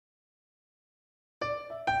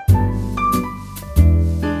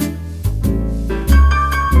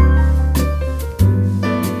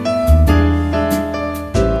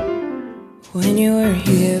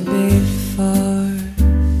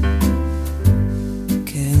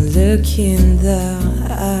look in the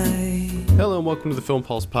eye. Hello and welcome to the Film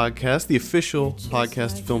Pulse podcast, the official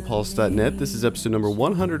podcast of filmpulse.net. This is episode number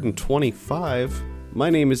 125.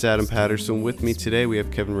 My name is Adam Patterson. With me today we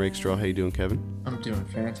have Kevin Rakestraw. How you doing, Kevin? I'm doing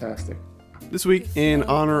fantastic. This week, in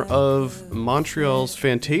honor of Montreal's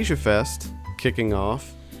Fantasia Fest kicking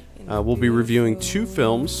off, we'll be reviewing two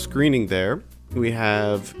films screening there. We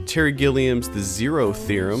have Terry Gilliam's The Zero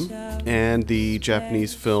Theorem and the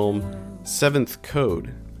Japanese film Seventh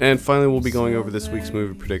Code. And finally, we'll be going over this week's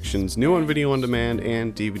movie predictions, new on video on demand,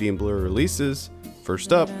 and DVD and Blu-ray releases.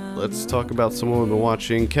 First up, let's talk about someone we've been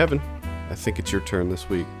watching. Kevin, I think it's your turn this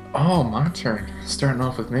week. Oh, my turn. Starting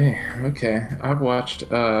off with me. Okay. I've watched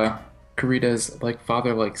Kurita's Like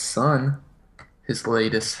Father, Like Son, his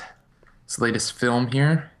latest film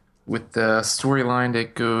here, with the storyline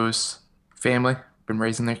that goes, family, been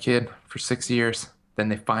raising their kid for 6 years. Then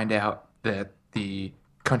they find out that the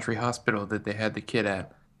country hospital that they had the kid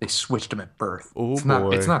at, they switched him at birth. Oh, it's boy.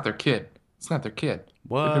 It's not their kid. It's not their kid.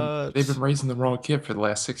 What? They've been raising the wrong kid for the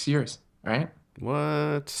last 6 years, right?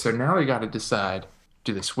 What? So now they got to decide: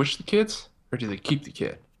 do they switch the kids or do they keep the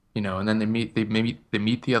kid? You know, and then they meet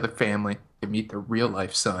the other family, they meet their real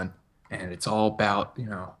life son, and it's all about, you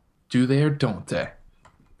know, do they or don't they?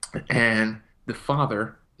 And the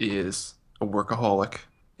father is a workaholic,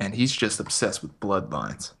 and he's just obsessed with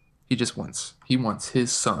bloodlines. He wants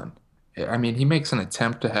his son. I mean, he makes an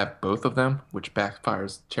attempt to have both of them, which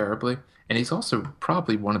backfires terribly. And he's also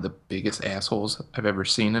probably one of the biggest assholes I've ever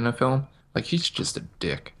seen in a film. Like, he's just a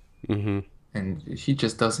dick. Mm-hmm. And he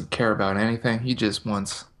just doesn't care about anything. He just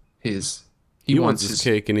wants his... He wants his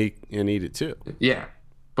cake and eat it too. Yeah.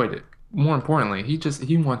 But more importantly,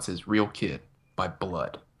 he wants his real kid by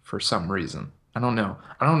blood for some reason. I don't know.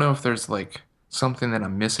 I don't know if there's, like, something that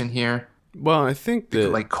I'm missing here. Well, I think that...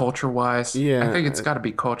 Like, culture-wise. Yeah. I think it's got to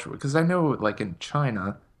be cultural. Because I know, like, in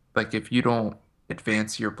China, like, if you don't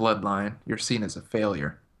advance your bloodline, you're seen as a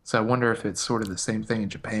failure. So I wonder if it's sort of the same thing in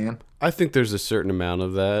Japan. I think there's a certain amount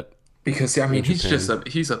of that. Because, I mean,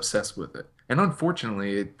 he's obsessed with it. And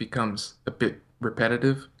unfortunately, it becomes a bit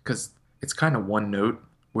repetitive because it's kind of one note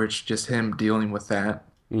where it's just him dealing with that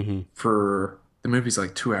for... The movie's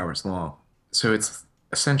like 2 hours long. So it's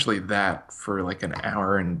essentially that for like an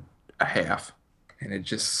hour and a half. And it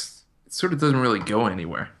sort of doesn't really go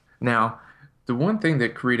anywhere. Now, the one thing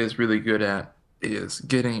that Kurita is really good at is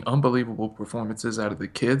getting unbelievable performances out of the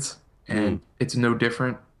kids. And it's no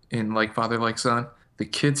different in Like Father, Like Son. The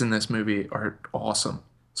kids in this movie are awesome.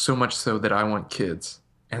 So much so that I want kids.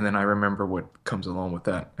 And then I remember what comes along with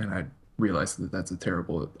that. And I realized that that's a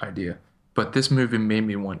terrible idea. But this movie made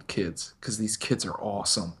me want kids because these kids are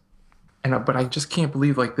awesome. But I just can't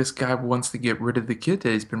believe, like, this guy wants to get rid of the kid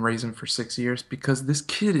that he's been raising for 6 years because this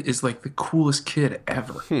kid is, like, the coolest kid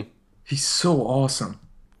ever. He's so awesome.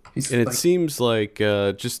 It seems like,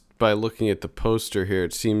 just by looking at the poster here,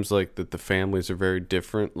 it seems like that the families are very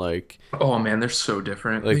different. Like, oh, man, they're so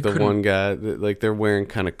different. Like, the one guy, like, they're wearing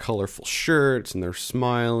kind of colorful shirts and they're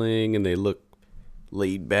smiling and they look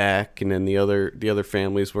laid back, and then the other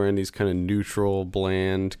family's wearing these kind of neutral,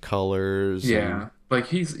 bland colors. Yeah, like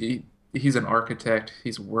he's an architect.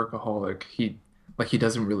 He's a workaholic. He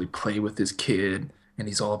doesn't really play with his kid, and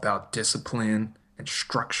he's all about discipline and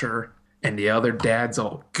structure. And the other dad's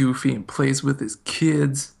all goofy and plays with his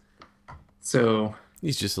kids. So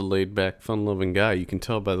he's just a laid back, fun loving guy. You can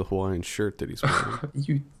tell by the Hawaiian shirt that he's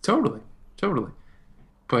wearing. Totally.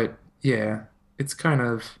 But yeah, it's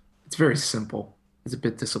very simple. It's a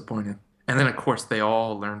bit disappointing. And then, of course, they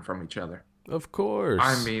all learn from each other. Of course.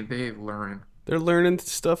 I mean, they learn. They're learning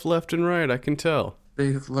stuff left and right, I can tell.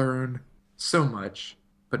 They learn so much,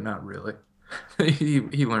 but not really.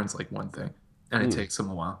 He learns, like, one thing, and it takes him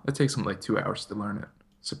a while. It takes him, like, 2 hours to learn it.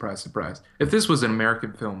 Surprise, surprise. If this was an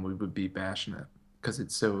American film, we would be bashing it, because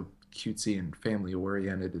it's so cutesy and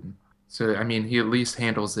family-oriented. And so, I mean, he at least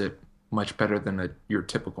handles it much better than your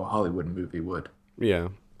typical Hollywood movie would. Yeah.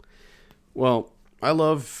 Well, I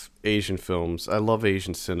love Asian films. I love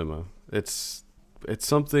Asian cinema. It's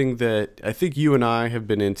something that I think you and I have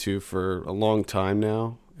been into for a long time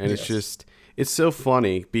now. And yes. It's so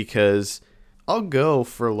funny because I'll go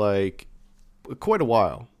for like quite a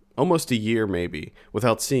while, almost a year maybe,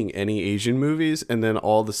 without seeing any Asian movies. And then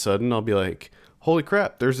all of a sudden I'll be like, holy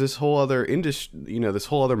crap, there's this whole other industry, this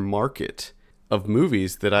whole other market of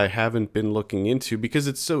movies that I haven't been looking into because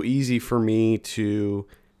it's so easy for me to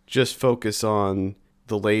just focus on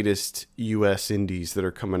the latest U.S. indies that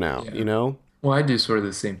are coming out, Well, I do sort of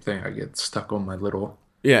the same thing. I get stuck on my little...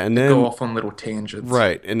 Yeah, and then... go off on little tangents.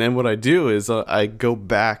 Right, and then what I do is I go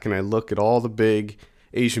back and I look at all the big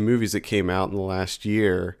Asian movies that came out in the last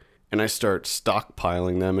year, and I start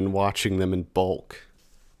stockpiling them and watching them in bulk.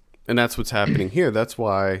 And that's what's happening here. That's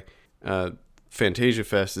why Fantasia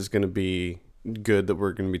Fest is going to be good, that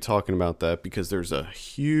we're going to be talking about that, because there's a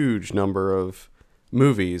huge number of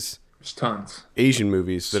movies. There's tons. Asian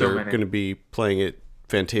movies that are going to be playing at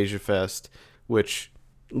Fantasia Fest, which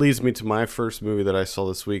leads me to my first movie that I saw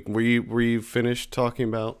this week. Were you finished talking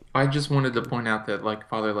about? I just wanted to point out that Like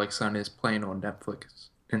Father Like Son is playing on Netflix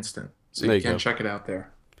Instant, so you can check it out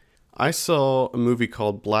there. I saw a movie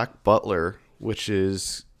called Black Butler, which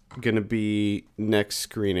is going to be next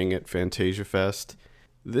screening at Fantasia Fest.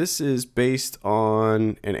 This is based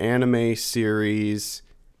on an anime series,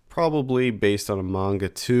 probably based on a manga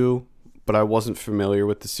too, but I wasn't familiar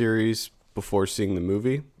with the series before seeing the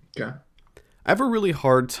movie. Okay. I have a really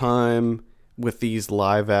hard time with these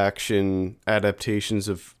live action adaptations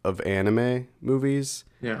of anime movies.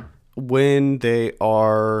 Yeah. When they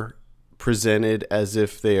are presented as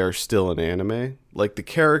if they are still an anime. Like, the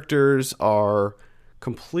characters are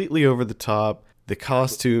completely over the top. The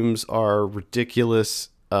costumes are ridiculous.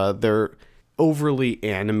 They're overly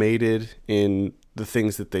animated in the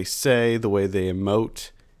things that they say, the way they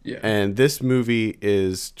emote. Yeah. And this movie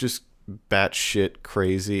is just batshit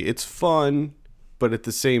crazy. It's fun, but at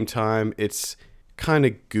the same time, it's kind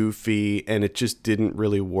of goofy, and it just didn't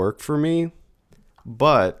really work for me.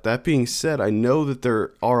 But that being said, I know that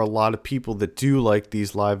there are a lot of people that do like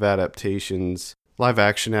these live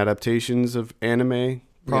action adaptations of anime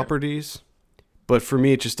properties. Yeah. But for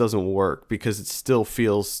me, it just doesn't work because it still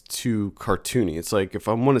feels too cartoony. It's like, if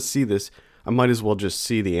I want to see this, I might as well just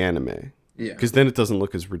see the anime. Yeah. Because then it doesn't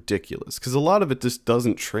look as ridiculous. Because a lot of it just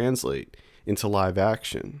doesn't translate into live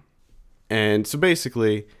action. And so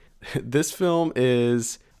basically, this film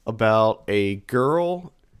is about a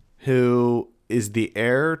girl who is the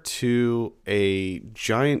heir to a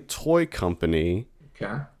giant toy company.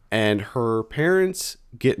 Okay. And her parents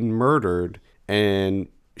get murdered, and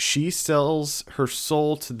she sells her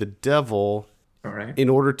soul to the devil. All right. In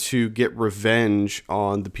order to get revenge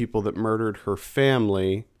on the people that murdered her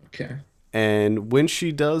family. Okay. And when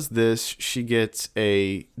she does this, she gets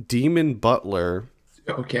a demon butler.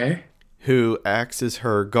 Okay. Who acts as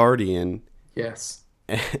her guardian. Yes.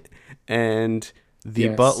 And the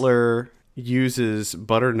butler uses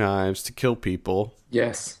butter knives to kill people.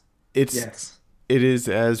 Yes. It is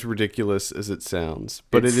as ridiculous as it sounds,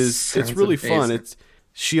 but it's really fun.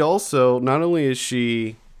 She also, not only is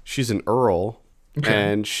she's an earl,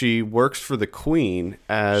 and she works for the queen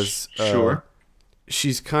as sure.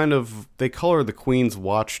 She's kind of, they call her the queen's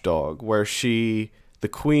watchdog, where the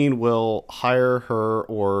queen will hire her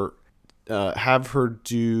or have her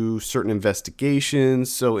do certain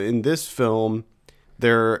investigations. So in this film,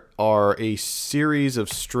 there are a series of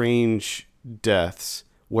strange deaths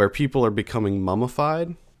where people are becoming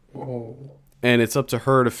mummified. Whoa. And it's up to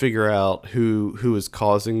her to figure out who is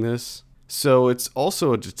causing this. So it's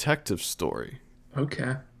also a detective story.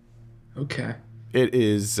 Okay. It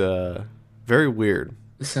is very weird.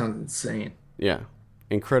 This sounds insane. Yeah.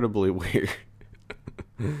 Incredibly weird.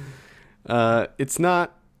 It's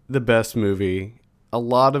not the best movie. A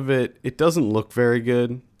lot of it doesn't look very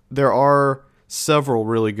good. There are several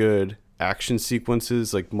really good action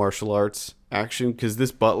sequences, like martial arts action, because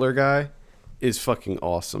this butler guy is fucking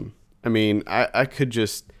awesome. I mean, I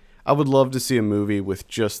would love to see a movie with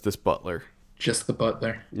just this butler. Just the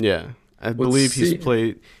butler. Yeah. I believe he's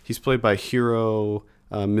played by Hiro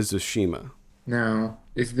Mizushima. Now,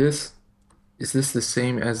 is this the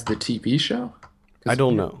same as the TV show? I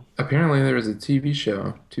don't know. Apparently there was a TV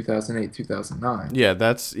show, 2008, 2009. Yeah,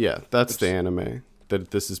 that's the anime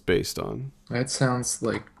that this is based on. That sounds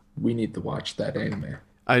like we need to watch that anime.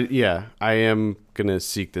 I am going to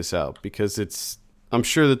seek this out because I'm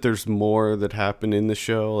sure that there's more that happened in the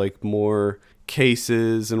show, like more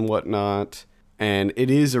cases and whatnot. And it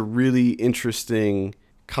is a really interesting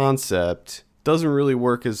concept. Doesn't really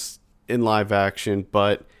work as in live action,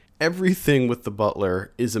 but everything with the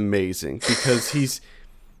butler is amazing because he's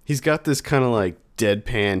got this kind of like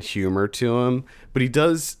deadpan humor to him, but he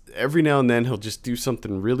does every now and then he'll just do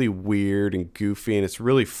something really weird and goofy, and it's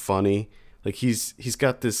really funny. Like he's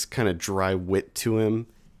got this kind of dry wit to him.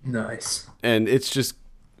 Nice. And it's just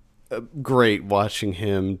great watching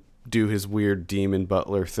him do his weird demon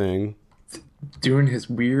butler thing. Doing his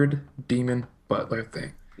weird demon butler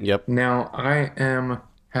thing. Yep. Now, I am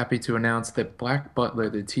happy to announce that Black Butler,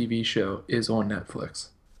 the TV show, is on Netflix.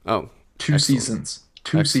 Oh. Two seasons.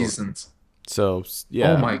 Two seasons. So,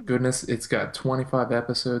 yeah. Oh my goodness. It's got 25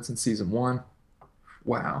 episodes in season 1.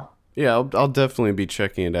 Wow. Yeah, I'll definitely be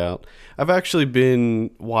checking it out. I've actually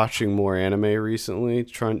been watching more anime recently,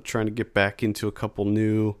 trying to get back into a couple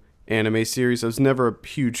new anime series. I was never a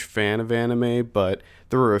huge fan of anime, but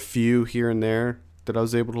there were a few here and there that I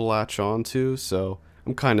was able to latch on to. So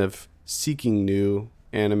I'm kind of seeking new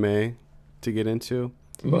anime to get into.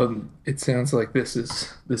 Well, it sounds like this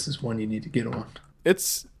is one you need to get on.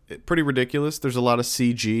 It's pretty ridiculous. There's a lot of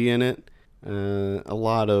CG in it, a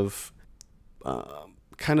lot of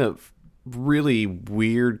kind of really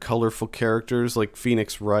weird, colorful characters like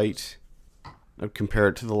Phoenix Wright. I'd compare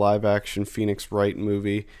it to the live action Phoenix Wright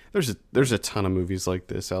movie. There's a ton of movies like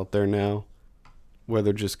this out there now where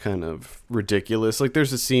they're just kind of ridiculous. Like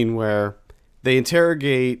there's a scene where they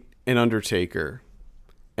interrogate an Undertaker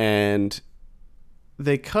and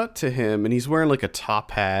they cut to him and he's wearing like a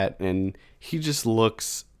top hat and he just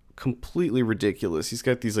looks completely ridiculous. He's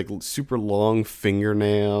got these like super long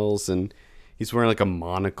fingernails and he's wearing like a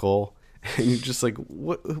monocle and you're just like,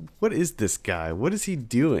 what is this guy? What is he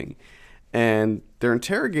doing? And they're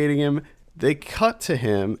interrogating him. They cut to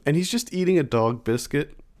him, and he's just eating a dog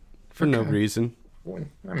biscuit for no reason. Well,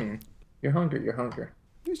 I mean, you're hungry. You're hungry.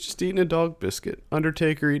 He's just eating a dog biscuit.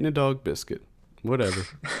 Undertaker eating a dog biscuit. Whatever.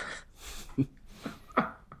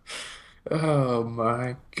 Oh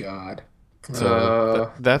my God.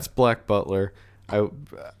 So that's Black Butler.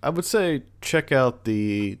 I would say check out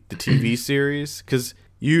the TV series because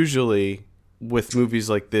usually with movies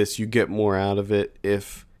like this, you get more out of it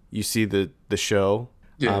if you see the show.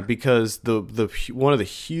 Yeah. Because the one of the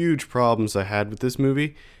huge problems I had with this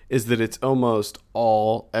movie is that it's almost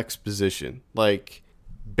all exposition. Like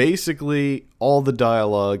basically all the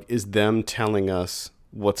dialogue is them telling us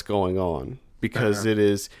what's going on because it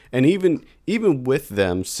is, and even with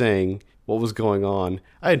them saying what was going on,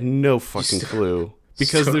 I had no fucking clue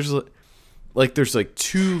because there's like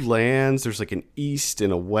two lands. There's like an east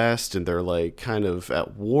and a west, and they're like kind of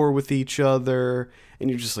at war with each other. And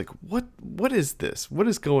you're just like, what is this? What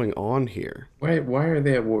is going on here? Why are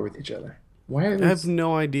they at war with each other? I have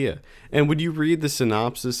no idea. And when you read the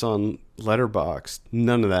synopsis on Letterboxd,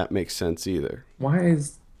 none of that makes sense either. Why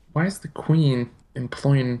is the queen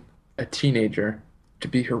employing a teenager to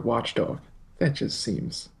be her watchdog? That's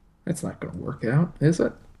not going to work out, is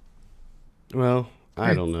it? Well,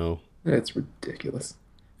 I don't know. It's ridiculous.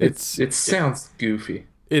 It sounds goofy.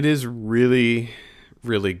 It is really,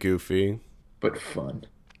 really goofy. But fun.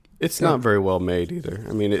 It's not very well made either.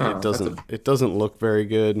 I mean, it doesn't look very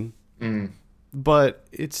good, but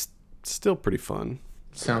it's still pretty fun.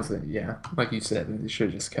 Sounds like you said, they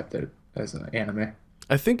should have just kept it as an anime.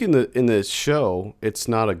 I think in the show, it's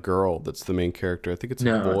not a girl that's the main character. I think it's a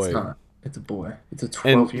boy. No, it's not. It's a boy. It's a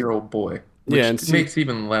 12-year-old boy. Which makes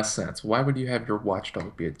even less sense. Why would you have your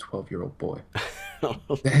watchdog be a 12-year-old boy?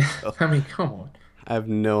 I mean, come on. I have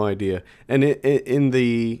no idea. And in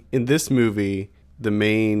this movie, the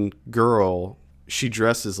main girl, she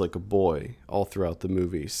dresses like a boy all throughout the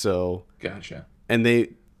movie. So gotcha. And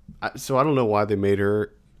so I don't know why they made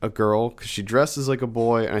her a girl because she dresses like a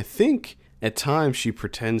boy. And I think at times she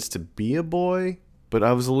pretends to be a boy, but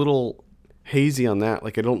I was a little hazy on that.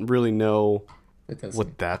 Like I don't really know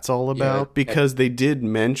what that's all about because they did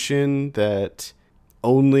mention that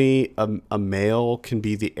only a male can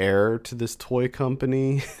be the heir to this toy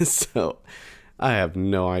company. So I have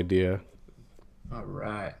no idea. All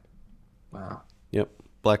right. Wow. Yep.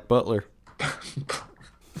 Black Butler.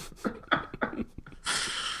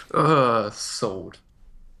 Sold.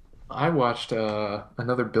 I watched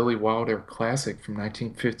another Billy Wilder classic from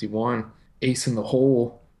 1951, Ace in the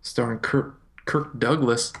Hole, starring Kirk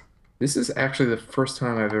Douglas. This is actually the first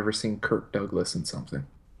time I've ever seen Kirk Douglas in something.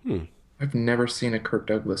 I've never seen a Kirk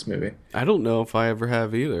Douglas movie. I don't know if I ever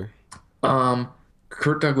have either.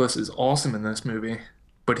 Kirk Douglas is awesome in this movie,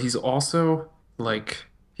 but he's also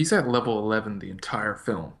he's at level 11 the entire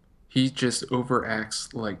film. He just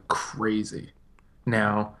overacts like crazy.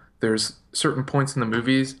 Now, there's certain points in the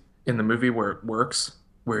movie where it works,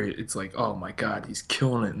 where it's like, oh my God, he's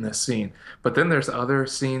killing it in this scene. But then there's other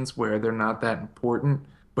scenes where they're not that important,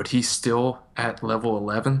 but he's still at level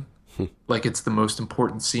 11. Like it's the most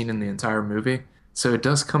important scene in the entire movie. So it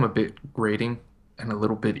does come a bit grating and a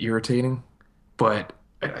little bit irritating, but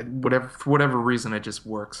for whatever reason, it just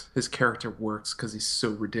works. His character works because he's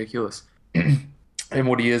so ridiculous. And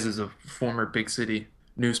what he is a former big city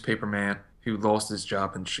newspaper man who lost his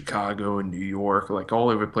job in Chicago and New York, like all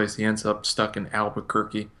over the place. He ends up stuck in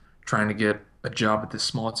Albuquerque trying to get a job at this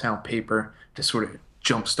small town paper to sort of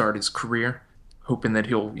jumpstart his career, hoping that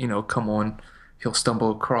he'll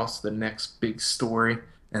stumble across the next big story,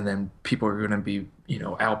 and then people are going to be,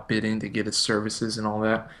 outbidding to get his services and all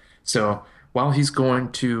that. So while he's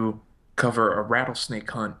going to cover a rattlesnake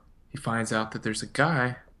hunt, he finds out that there's a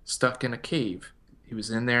guy stuck in a cave. He was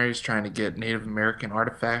in there. He was trying to get Native American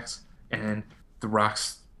artifacts, and the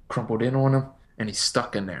rocks crumpled in on him, and he's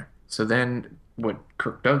stuck in there. So then, what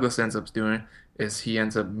Kirk Douglas ends up doing is he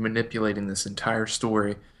ends up manipulating this entire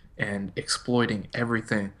story and exploiting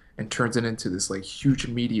everything, and turns it into this like huge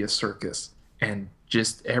media circus, and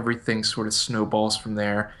just everything sort of snowballs from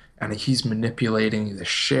there. And he's manipulating the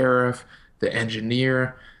sheriff, the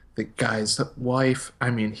engineer, the guy's wife.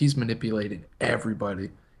 I mean, he's manipulating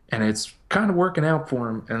everybody, and it's kind of working out for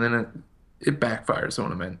him. And then it backfires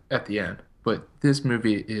on him at the end. But this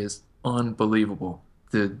movie is unbelievable.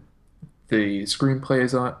 The screenplay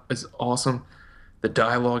is awesome. The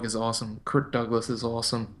dialogue is awesome. Kirk Douglas is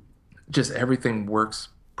awesome. Just everything works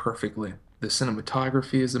perfectly. The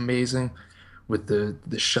cinematography is amazing with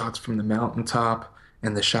the shots from the mountaintop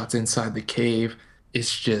and the shots inside the cave.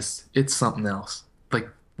 It's something else. Like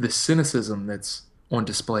the cynicism that's on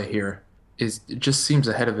display here it just seems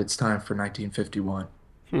ahead of its time for 1951.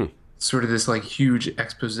 Sort of this like huge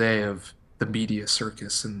expose of the media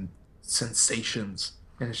circus and sensations,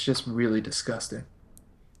 and it's just really disgusting.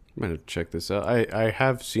 I'm gonna check this out. I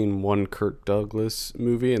have seen one Kirk Douglas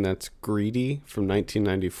movie, and that's Greedy from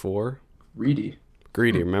 1994. Greedy.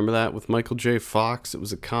 Remember that with Michael J. Fox? It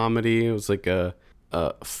was a comedy. It was like a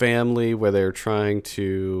family where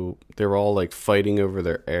they're all like fighting over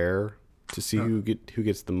their heir to see who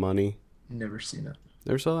gets the money. Never seen it.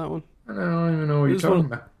 Never saw that one? I don't even know what you're talking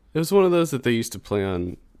about. It was one of those that they used to play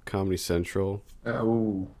on Comedy Central.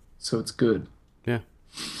 Oh, so it's good. Yeah.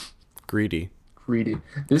 Greedy.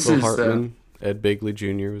 This Phil is Hartman, Ed Begley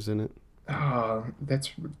Jr. was in it.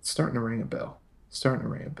 That's starting to ring a bell.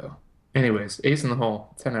 Anyways, Ace in the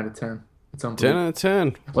Hole, 10 out of 10. It's unbelievable. 10 out of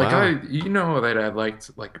 10. Like wow. you know that I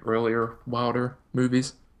liked like earlier Wilder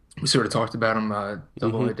movies. We sort of talked about them,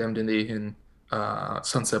 Double Indemnity and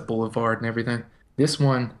Sunset Boulevard and everything. This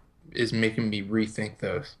one is making me rethink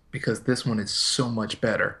those because this one is so much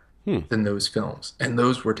better than those films, and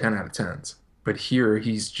those were 10 out of 10s. But here,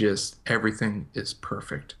 everything is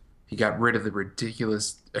perfect. He got rid of the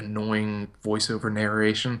ridiculous, annoying voiceover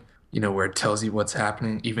narration, where it tells you what's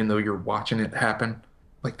happening, even though you're watching it happen.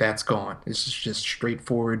 Like, that's gone. It's just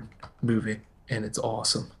straightforward movie, and it's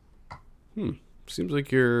awesome. Seems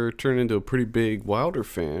like you're turning into a pretty big Wilder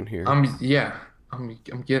fan here. I'm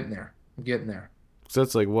getting there. So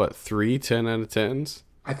that's like, what, 3 10 out of 10s?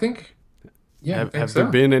 I think, yeah. Have there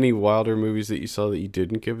been any Wilder movies that you saw that you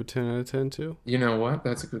didn't give a 10 out of 10 to? You know what?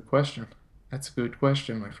 That's a good question.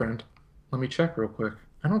 My friend. Let me check real quick.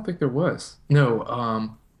 I don't think there was.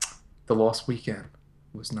 No, The Lost Weekend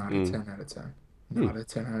was not a 10 out of 10. Not a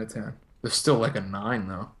 10 out of 10. There's still like a 9,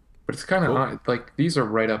 though. But it's kind of Cool. like, these are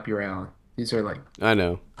right up your alley. These are like I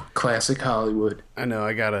know. classic Hollywood. I know.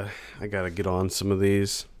 I gotta get on some of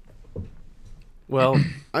these. Well,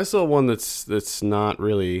 I saw one that's not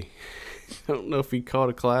really. I don't know if he called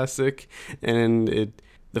it a classic, and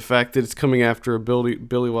the fact that it's coming after a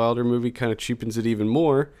Billy Wilder movie kind of cheapens it even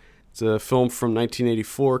more. It's a film from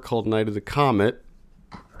 1984 called Night of the Comet.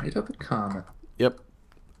 Night of the Comet. Yep.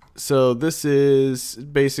 So this is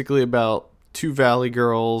basically about two valley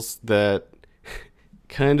girls that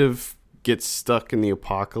kind of get stuck in the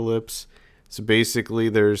apocalypse. So basically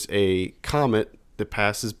there's a comet that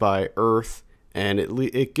passes by Earth, and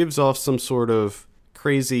it gives off some sort of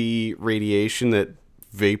crazy radiation that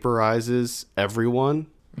vaporizes everyone.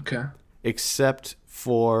 Okay. Except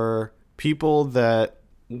for people that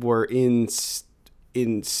were in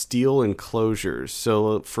steel enclosures.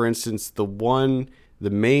 So, for instance, the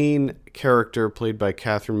main character played by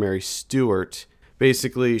Catherine Mary Stewart,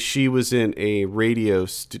 basically she was in a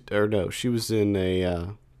she was in a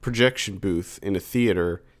projection booth in a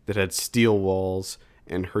theater that had steel walls,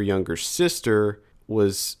 and her younger sister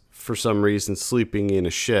was, for some reason, sleeping in a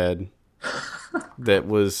shed that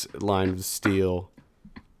was lined with steel.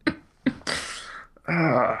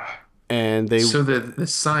 And so the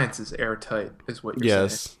science is airtight, is what you're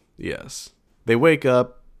saying. Yes. They wake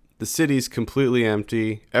up, the city's completely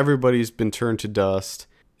empty, everybody's been turned to dust,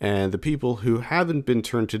 and the people who haven't been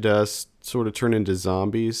turned to dust sort of turn into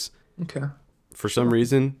zombies. Okay. For some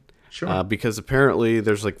reason. Sure. Because apparently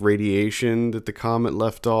there's like radiation that the comet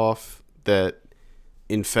left off that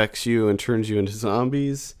infects you and turns you into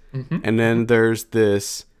zombies. Mm-hmm. And then there's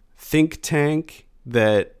this think tank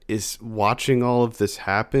that is watching all of this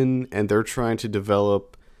happen, and they're trying to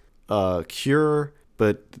develop a cure,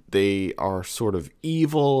 but they are sort of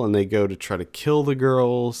evil, and they go to try to kill the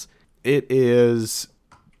girls. It is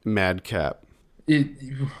madcap.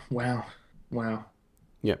 Wow.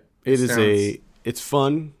 Yep. It's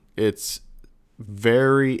fun. It's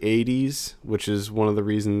very 80s, which is one of the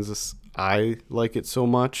reasons I like it so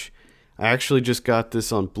much. I actually just got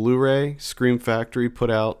this on Blu-ray. Scream Factory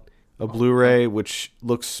put out a Blu-ray which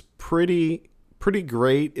looks pretty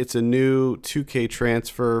great. It's a new 2K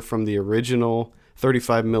transfer from the original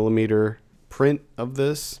 35 millimeter print of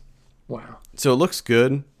this. Wow. So it looks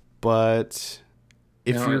good, but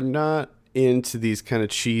if you're not into these kind of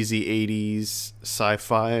cheesy 80s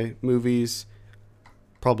sci-fi movies,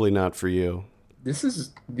 probably not for you.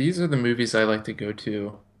 These are the movies I like to go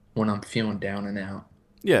to when I'm feeling down and out.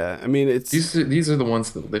 Yeah, I mean these are the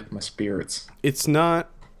ones that lift my spirits. It's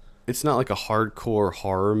not like a hardcore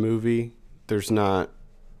horror movie. There's not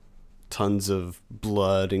tons of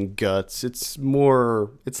blood and guts. It's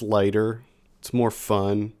lighter. It's more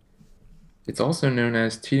fun. It's also known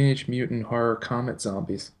as Teenage Mutant Horror Comet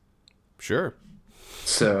Zombies. Sure.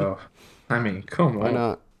 So, I mean, come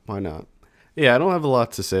on. Why not? Yeah, I don't have a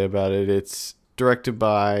lot to say about it. It's directed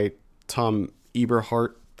by Tom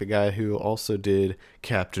Eberhardt, the guy who also did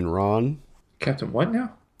Captain Ron. Captain what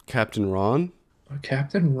now? Captain Ron. Oh,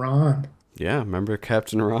 Captain Ron. Yeah, remember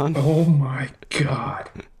Captain Ron? Oh my God.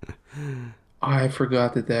 I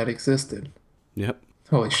forgot that existed. Yep.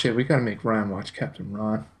 Holy shit, we gotta make Ryan watch Captain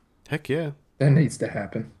Ron. Heck yeah. That needs to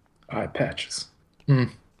happen. Eye patches.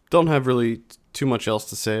 Don't have really too much else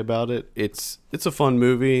to say about it. It's a fun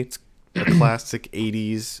movie. It's a classic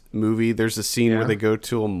 80s movie. There's a scene where they go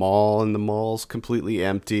to a mall and the mall's completely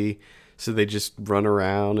empty. So they just run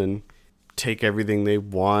around and take everything they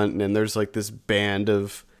want. And then there's like this band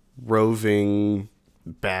of roving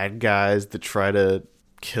bad guys that try to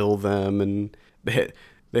kill them. And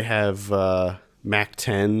they have MAC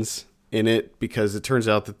 10s in it because it turns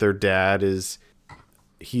out that their dad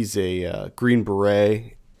he's a Green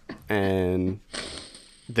Beret and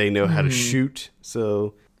they know how to shoot.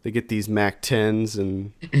 So they get these MAC 10s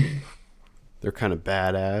and they're kind of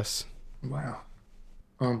badass. Wow.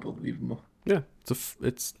 Unbelievable. Yeah,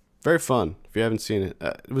 it's very fun if you haven't seen it.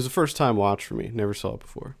 It was a first time watch for me. Never saw it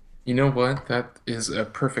before. You know what? That is a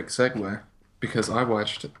perfect segue because I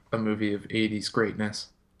watched a movie of 80s greatness,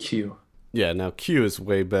 Q. Yeah, now Q is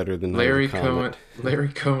way better than Larry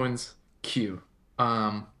Cohen's Q.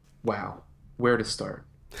 Wow. Where to start?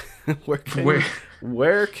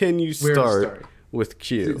 Where can you start with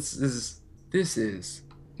Q? This is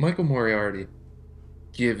Michael Moriarty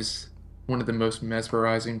gives one of the most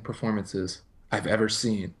mesmerizing performances I've ever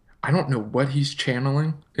seen. I don't know what he's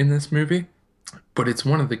channeling in this movie, but it's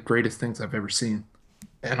one of the greatest things I've ever seen.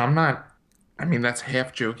 And that's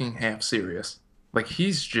half joking, half serious. Like,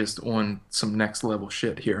 he's just on some next level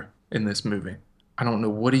shit here in this movie. I don't know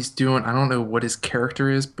what he's doing. I don't know what his character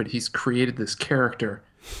is, but he's created this character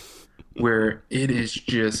where it is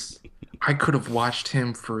just, I could have watched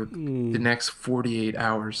him for the next 48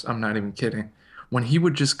 hours. I'm not even kidding. When he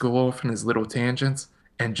would just go off in his little tangents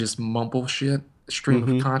and just mumble shit,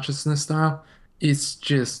 stream of consciousness style, it's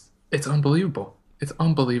unbelievable. It's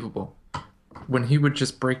unbelievable. When he would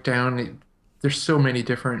just break down, there's so many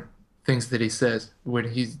different things that he says when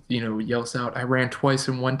he, yells out, "I ran twice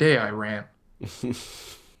in one day, I ran."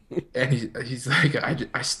 And he's like,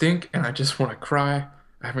 I stink and I just want to cry.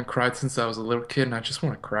 I haven't cried since I was a little kid and I just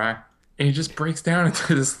want to cry. And he just breaks down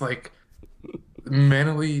into this like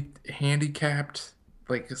mentally handicapped,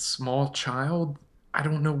 like a small child. I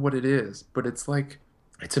don't know what it is, but it's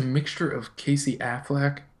a mixture of Casey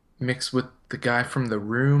Affleck mixed with the guy from The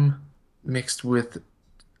Room, mixed with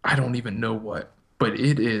I don't even know what, but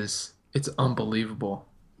it's unbelievable.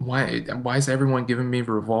 Why is everyone giving me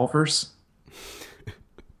revolvers?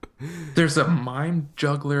 There's a mime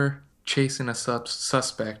juggler chasing a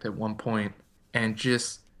suspect at one point, and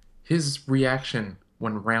just his reaction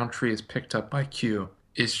when Roundtree is picked up by Q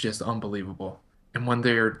is just unbelievable. And when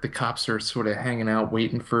the cops are sort of hanging out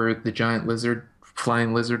waiting for the giant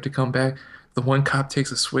flying lizard to come back, the one cop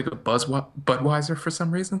takes a swig of Budweiser for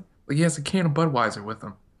some reason. Like, he has a can of Budweiser with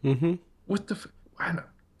him. Mm-hmm. What the? I don't.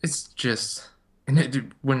 It's just.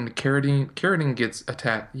 And when Carradine gets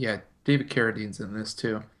attacked, yeah, David Carradine's in this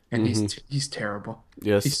too, and he's terrible.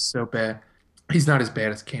 Yes, he's so bad. He's not as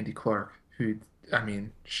bad as Candy Clark, who,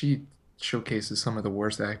 she showcases some of the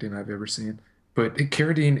worst acting I've ever seen. But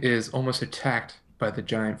Carradine is almost attacked by the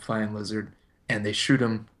giant flying lizard, and they shoot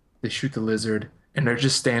him. They shoot the lizard, and they're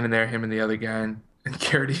just standing there, him and the other guy, and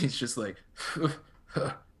Carradine's just like,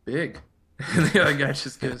 big. And the other guy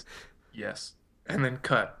just goes, yes. And then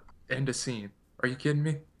cut. End of scene. Are you kidding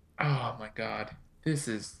me? Oh my God.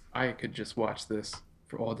 I could just watch this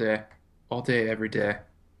for all day, every day.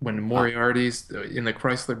 When Moriarty's in the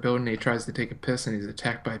Chrysler building, he tries to take a piss and he's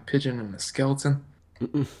attacked by a pigeon and a skeleton.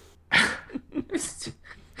 And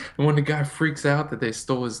when the guy freaks out that they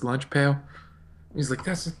stole his lunch pail, He's like,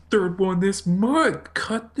 that's the third one this month.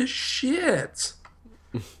 Cut the shit.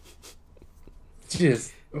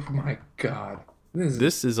 Just, oh my God.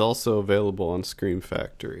 This is also available on Scream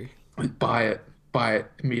Factory. Buy it. Buy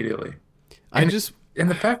it immediately. I And just and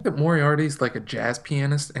the fact that Moriarty's like a jazz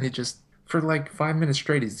pianist and he just for like 5 minutes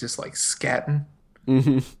straight he's just like scatting,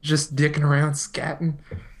 just dicking around scatting.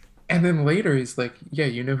 And then later he's like, "Yeah,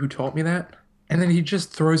 you know who taught me that?" And then he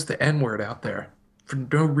just throws the N-word out there for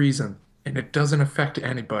no reason, and it doesn't affect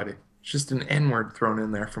anybody. It's just an N-word thrown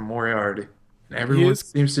in there from Moriarty. And he everyone is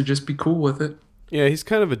seems to just be cool with it. yeah, he's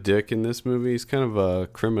kind of a dick in this movie. He's kind of a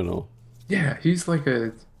criminal. Yeah, he's like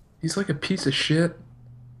a piece of shit,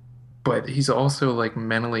 but he's also like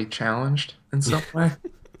mentally challenged in some way.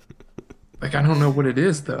 Like I don't know what it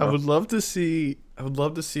is though. I would love to see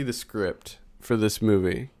the script for this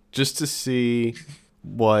movie just to see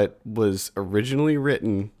what was originally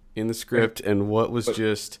written in the script and what was But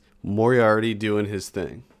just Moriarty doing his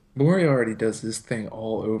thing. Moriarty does this thing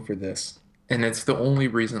all over this, and it's the only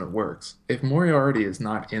reason it works. If Moriarty is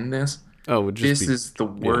not in this, Oh, it would just this be is the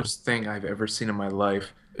yeah. worst thing I've ever seen in my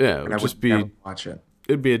life, Yeah, it and would I just would never be watch it.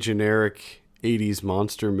 it'd be a generic 80s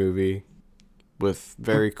monster movie with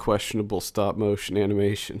very questionable stop motion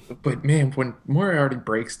animation. But man, when Moriarty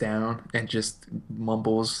breaks down and just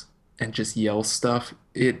mumbles and just yells stuff,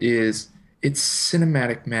 it's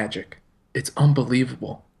cinematic magic. It's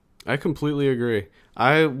unbelievable. I completely agree.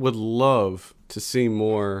 I would love to see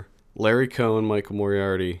more Larry Cohen, Michael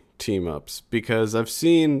Moriarty team ups because I'm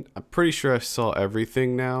pretty sure I saw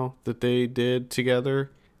everything now that they did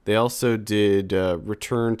together. They also did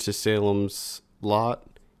Return to Salem's Lot,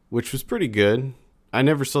 which was pretty good. I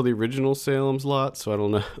never saw the original Salem's Lot, so I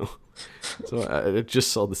don't know. So I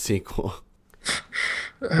just saw the sequel.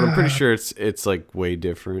 But I'm pretty sure it's like way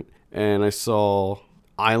different. And I saw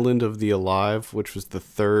Island of the Alive, which was the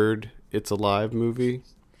third It's Alive movie.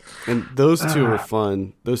 And those two are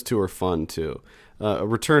fun. Those two are fun too.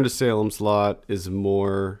 Return to Salem's Lot is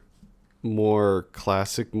more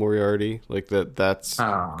classic Moriarty. Like that's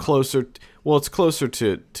Ah. closer. Well, it's closer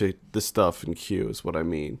to the stuff in Q is what I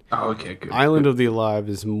mean. Oh, okay, good. Island Good. of the Alive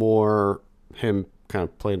is more him kind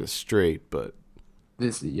of playing it straight, but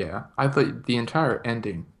Yeah, I thought the entire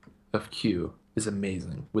ending of Q is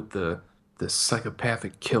amazing with the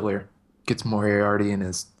psychopathic killer gets Moriarty in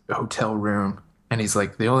his hotel room and he's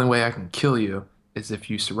like, the only way I can kill you is if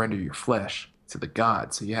you surrender your flesh to the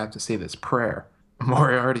god. So you have to say this prayer.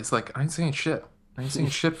 Moriarty's like, I ain't saying shit. I ain't saying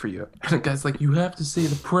shit for you. And the guy's like, you have to say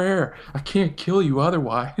the prayer. I can't kill you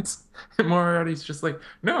otherwise. And Moriarty's just like,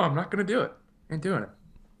 no, I'm not gonna do it. I ain't doing it.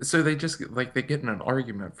 So they just like they get in an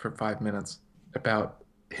argument for 5 minutes about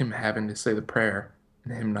him having to say the prayer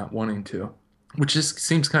and him not wanting to, which just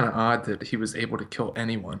seems kind of odd that he was able to kill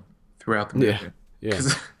anyone throughout the yeah, movie yeah.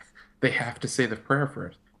 because they have to say the prayer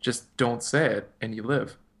first. Just don't say it and you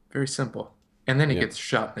live. Very simple. And then he Yeah. gets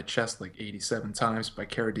shot in the chest like 87 times by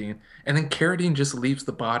Carradine, and then Carradine just leaves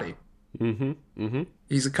the body. Mm-hmm. Mm-hmm.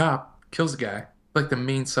 He's a cop, kills a guy, like the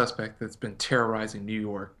main suspect that's been terrorizing New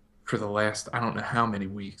York for the last I don't know how many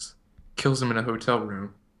weeks. Kills him in a hotel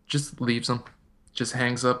room, just leaves him, just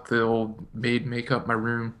hangs up the old "made make up my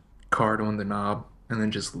room" card on the knob, and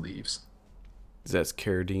then just leaves. That's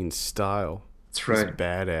Carradine's style. That's He's right.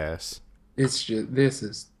 badass. It's just this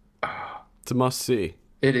is It's a must see.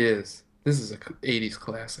 it is. This is a 80s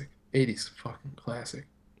classic. 80s fucking classic.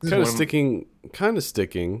 This is Kind of one of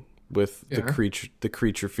sticking with yeah. the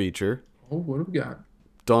creature feature. Oh, what do we got?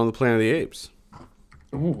 Dawn of the Planet of the Apes.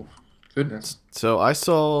 Oh, goodness. So I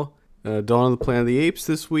saw Dawn of the Planet of the Apes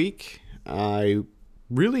this week. I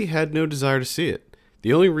really had no desire to see it.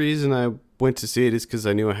 The only reason I went to see it is because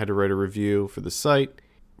I knew I had to write a review for the site.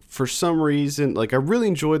 For some reason, like I really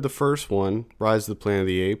enjoyed the first one, Rise of the Planet of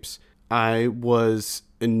the Apes. I was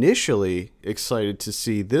initially excited to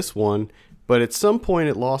see this one, but at some point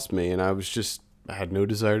it lost me and I had no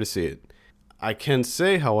desire to see it. I can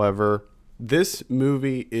say, however, this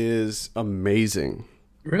movie is amazing.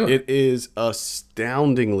 Really? It is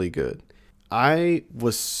astoundingly good. I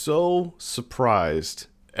was so surprised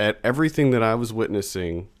at everything that I was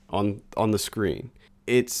witnessing on the screen.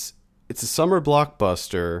 It's a summer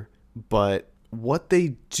blockbuster, but what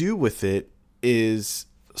they do with it is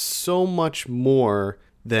so much more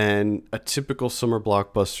than a typical summer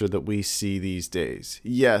blockbuster that we see these days.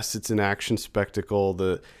 Yes, it's an action spectacle.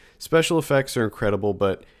 The special effects are incredible,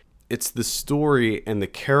 but it's the story and the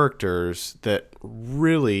characters that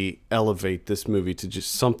really elevate this movie to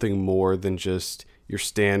just something more than just your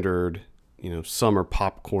standard, summer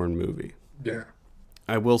popcorn movie. Yeah.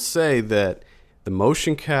 I will say that the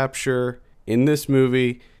motion capture in this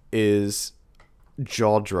movie is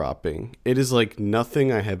jaw-dropping. It is like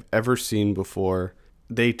nothing I have ever seen before.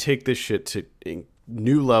 They take this shit to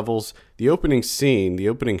new levels. The opening scene, the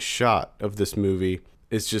opening shot of this movie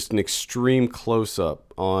is just an extreme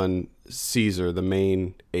close-up on Caesar, the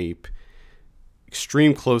main ape.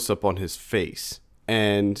 Extreme close-up on his face.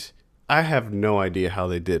 And I have no idea how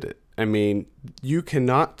they did it. I mean, you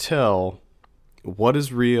cannot tell what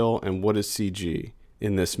is real and what is CG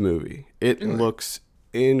in this movie. It looks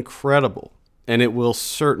incredible. And it will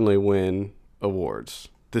certainly win awards.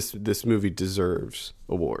 This movie deserves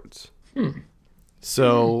awards.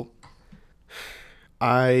 So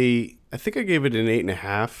I think I gave it an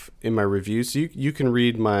 8.5 in my review. So you can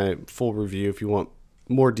read my full review if you want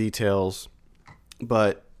more details.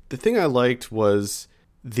 But the thing I liked was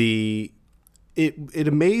it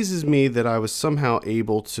amazes me that I was somehow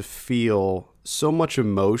able to feel so much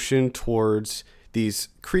emotion towards these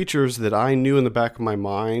creatures that I knew in the back of my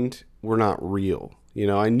mind were not real. You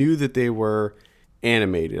know, I knew that they were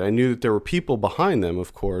animated. I knew that there were people behind them,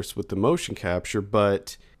 of course, with the motion capture,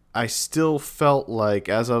 but I still felt like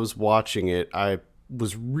as I was watching it, I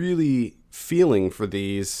was really feeling for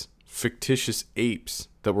these fictitious apes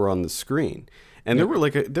that were on the screen. And there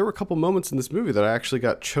were a couple moments in this movie that I actually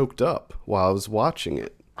got choked up while I was watching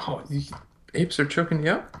it. Oh, apes are choking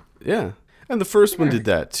you up? Yeah. And the first one did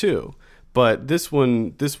that too. But this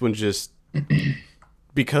one just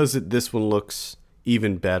because this one looks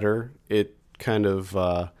even better, it kind of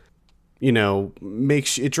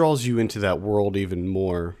it draws you into that world even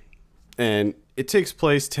more. And it takes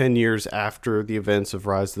place 10 years after the events of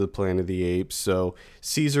Rise of the Planet of the Apes. So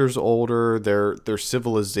Caesar's older, their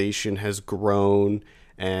civilization has grown,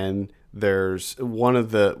 and there's one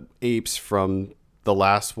of the apes from the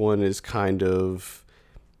last one is kind of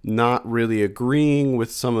not really agreeing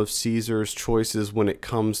with some of Caesar's choices when it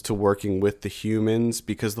comes to working with the humans,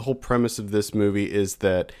 because the whole premise of this movie is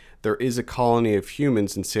that there is a colony of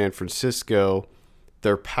humans in San Francisco.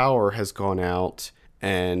 Their power has gone out,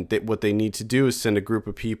 and what they need to do is send a group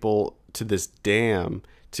of people to this dam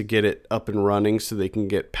to get it up and running so they can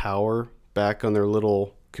get power back on their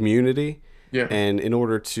little community. Yeah. And in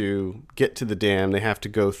order to get to the dam, they have to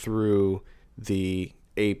go through the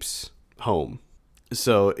ape's home.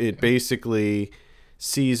 So it basically,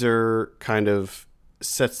 Caesar kind of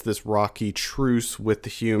sets this rocky truce with the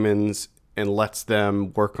humans and lets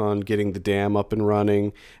them work on getting the dam up and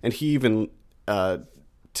running. And he even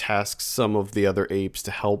tasks some of the other apes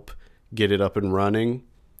to help get it up and running.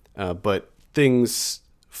 But things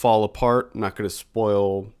fall apart. I'm not going to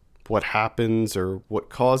spoil what happens or what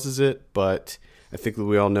causes it, but I think that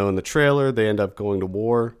we all know in the trailer they end up going to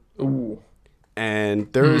war. Ooh.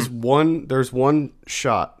 And there's one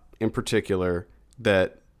shot in particular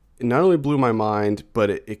that not only blew my mind, but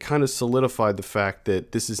it kind of solidified the fact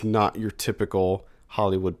that this is not your typical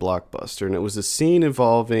Hollywood blockbuster. And it was a scene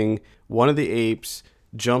involving one of the apes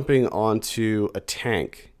jumping onto a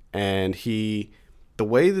tank. And the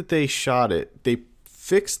way that they shot it, they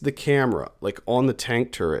fixed the camera like on the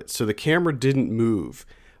tank turret. So the camera didn't move,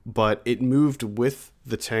 but it moved with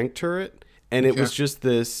the tank turret. And it was just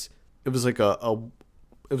this... It was like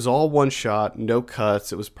it was all one shot, no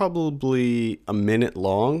cuts. It was probably a minute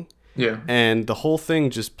long. Yeah. And the whole thing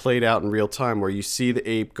just played out in real time, where you see the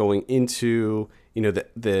ape going into,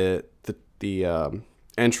 the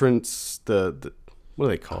entrance, the what do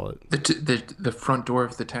they call it? The front door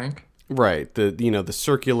of the tank. Right. The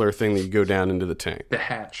circular thing that you go down into the tank. The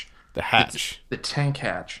hatch. The hatch. The tank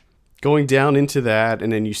hatch. Going down into that,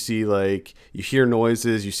 and then you see, you hear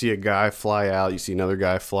noises, you see a guy fly out, you see another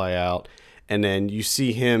guy fly out, and then you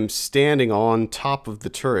see him standing on top of the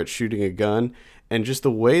turret shooting a gun, and just the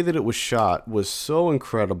way that it was shot was so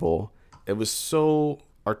incredible. It was so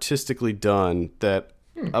artistically done that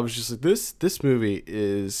I was just like, this movie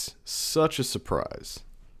is such a surprise.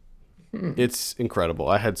 It's incredible.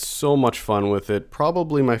 I had so much fun with it.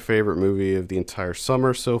 Probably my favorite movie of the entire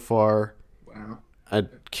summer so far. Wow. I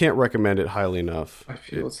can't recommend it highly enough. I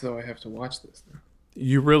feel as though I have to watch this now.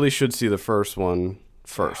 You really should see the first one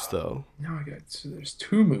first, though. Now there's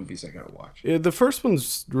two movies I gotta watch. Yeah, the first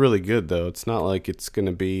one's really good, though. It's not like it's going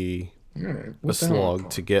to be a slog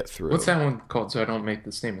to get through. What's that one called, so I don't make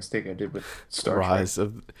the same mistake I did with Star Trek?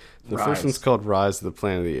 The first one's called Rise of the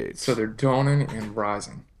Planet of the Apes. So they're dawning and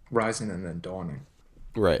rising. Rising and then dawning.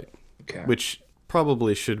 Right. Okay. Which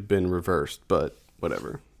probably should have been reversed, but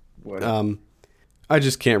whatever. I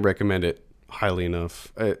just can't recommend it highly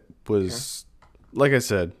enough. It was, like I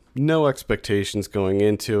said, no expectations going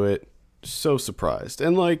into it. So surprised.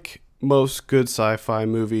 And like most good sci-fi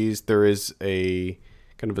movies, there is a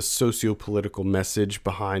kind of a socio-political message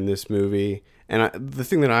behind this movie. And the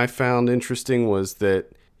thing that I found interesting was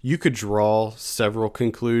that you could draw several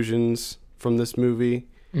conclusions from this movie.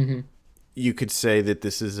 Mm-hmm. You could say that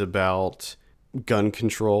this is about gun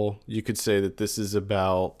control. You could say that this is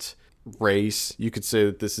about race. You could say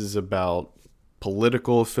that this is about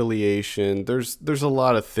political affiliation. There's a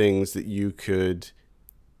lot of things that you could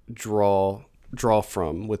draw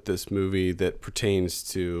from with this movie that pertains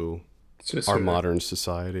to our modern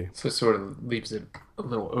society. So it sort of leaves it a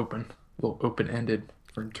little open-ended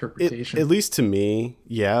for interpretation. At least to me,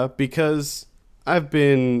 yeah, because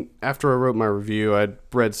after I wrote my review, I'd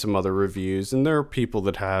read some other reviews, and there are people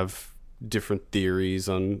that have different theories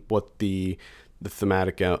on what the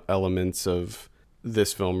thematic elements of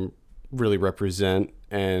this film really represent.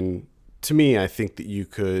 And to me, I think that you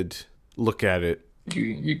could look at it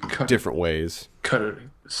you cut different ways. Cut it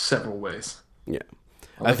several ways. Yeah.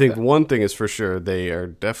 I think one thing is for sure, they are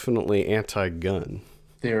definitely anti-gun.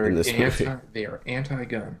 They are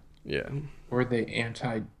anti-gun. Yeah. Or are they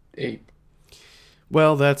anti-ape?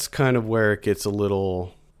 Well, that's kind of where it gets a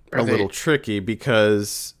little tricky,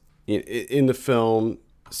 because in the film,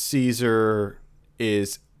 Caesar he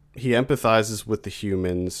empathizes with the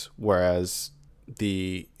humans, whereas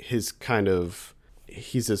he's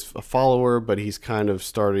a follower, but he's kind of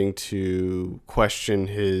starting to question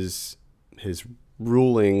his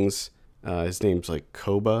rulings. His name's like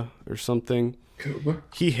Koba or something. Koba?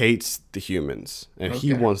 He hates the humans, and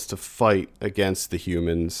he wants to fight against the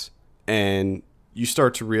humans. And you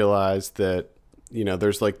start to realize that,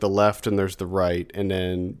 there's like the left and there's the right, and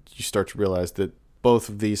then you start to realize that both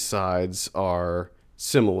of these sides are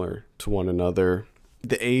similar to one another.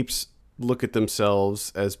 The apes look at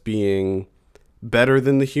themselves as being better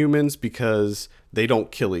than the humans because they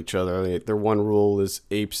don't kill each other. Their one rule is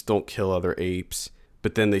apes don't kill other apes.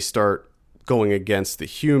 But then they start going against the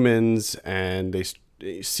humans, and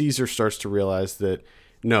Caesar starts to realize that,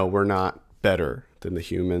 no, we're not better than the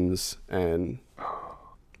humans. And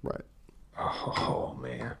right. Oh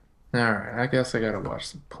man. All right, I guess I gotta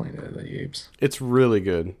watch the Planet of the Apes. It's really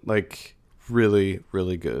good, like really,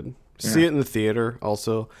 really good. Yeah. See it in the theater.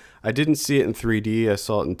 Also, I didn't see it in 3D. I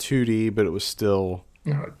saw it in 2D, but it was still.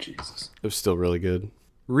 Oh Jesus! It was still really good.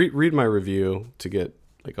 Read my review to get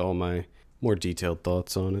like all my more detailed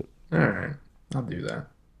thoughts on it. All right, I'll do that.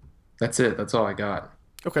 That's it. That's all I got.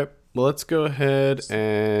 Okay, well, let's go ahead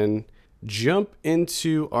and jump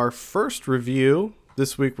into our first review.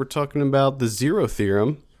 This week we're talking about The Zero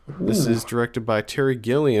Theorem. Ooh. This is directed by Terry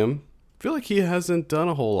Gilliam. I feel like he hasn't done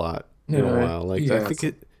a whole lot in a while. Like I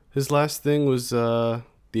think his last thing was The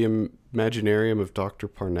Imaginarium of Dr.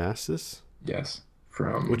 Parnassus. Yes,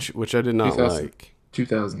 from which I did not like.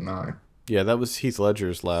 2009. Yeah, that was Heath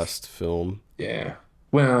Ledger's last film. Yeah.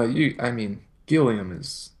 Well, Gilliam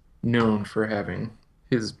is known for having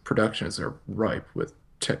his productions are ripe with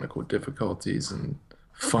technical difficulties and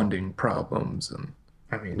funding problems, and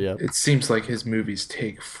It seems like his movies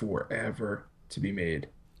take forever to be made.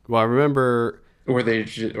 Well, I remember, or they're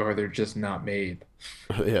just not made.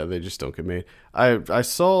 Yeah, they just don't get made. I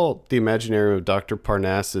saw The Imaginarium of Dr.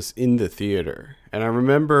 Parnassus in the theater, and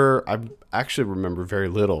I actually remember very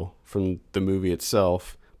little from the movie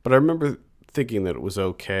itself, but I remember thinking that it was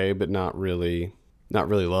okay, but not really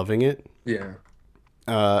loving it. Yeah.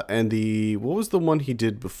 And what was the one he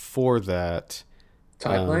did before that?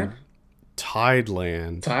 Tideland?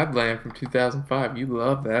 Tideland from 2005. You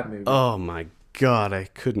love that movie. Oh my God, I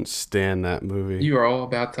couldn't stand that movie. You are all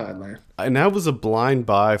about Tideland. And that was a blind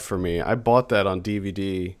buy for me. I bought that on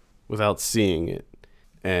DVD without seeing it.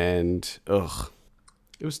 And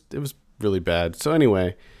it was really bad. So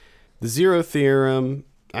anyway, The Zero Theorem,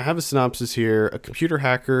 I have a synopsis here. A computer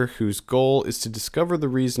hacker whose goal is to discover the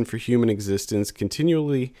reason for human existence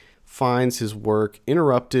continually finds his work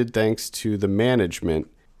interrupted thanks to the management.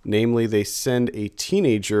 Namely, they send a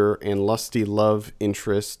teenager and lusty love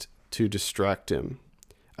interest to distract him.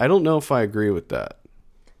 I don't know if I agree with that.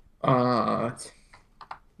 Well,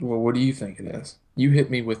 what do you think it is? You hit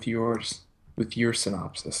me with your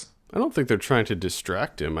synopsis. I don't think they're trying to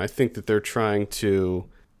distract him. I think that they're trying to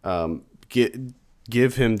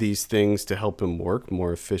give him these things to help him work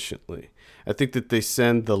more efficiently. I think that they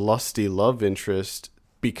send the lusty love interest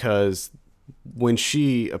because when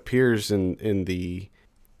she appears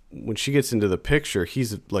when she gets into the picture,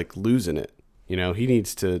 he's like losing it. He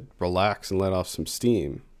needs to relax and let off some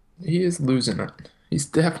steam. He is losing it. He's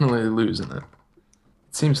definitely losing it.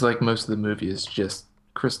 It seems like most of the movie is just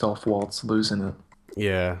Christoph Waltz losing it.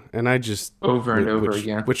 Yeah, and I just... over and over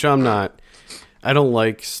again. Which I'm not... I don't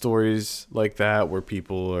like stories like that where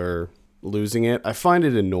people are losing it. I find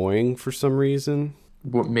it annoying for some reason.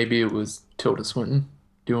 maybe it was Tilda Swinton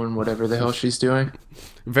doing whatever the hell she's doing.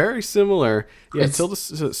 Very similar. Yeah, It's Tilda.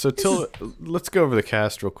 So Tilda. Let's go over the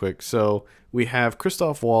cast real quick. So we have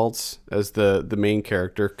Christoph Waltz as the main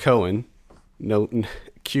character, Cohen. No,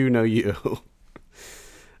 Q, no U.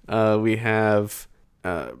 We have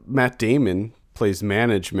Matt Damon plays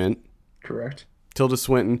management. correct. Tilda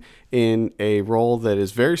Swinton in a role that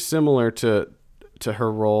is very similar to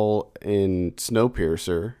her role in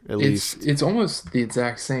Snowpiercer, at least. It's almost the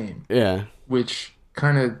exact same, Yeah. which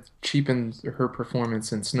kind of cheapens her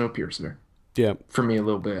performance in Snowpiercer Yeah. for me a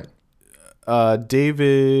little bit.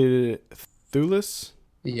 David Thewlis.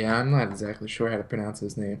 Yeah, I'm not exactly sure how to pronounce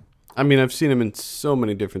his name. I mean, I've seen him in so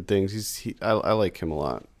many different things. I like him a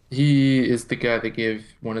lot. He is the guy that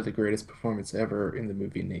gave one of the greatest performances ever in the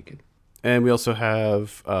movie Naked. And we also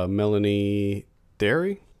have Melanie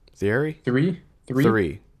Thierry. Three?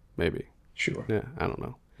 Three, maybe. Sure. Yeah, I don't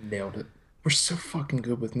know. Nailed it. We're so fucking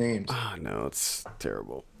good with names. Ah, no, it's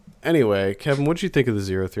terrible. Anyway, Kevin, what did you think of the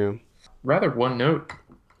Zero Theorem? Rather one note,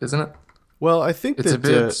 isn't it? Well, I think It's that a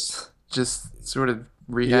bit just sort of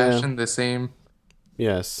rehashing the same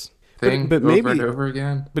yes, thing but over maybe and over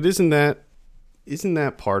again. But isn't that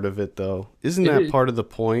part of it though? Isn't that part of the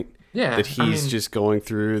point? Yeah, That he's just going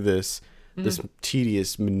through this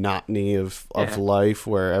tedious monotony of Yeah. life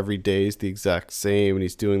where every day is the exact same and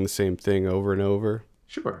he's doing the same thing over and over.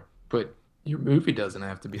 Sure, but your movie doesn't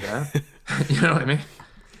have to be that. You know what I mean?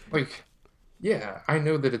 Like, yeah, I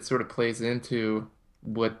know that it sort of plays into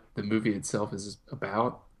what the movie itself is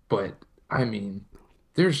about, but I mean,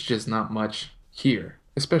 there's just not much here,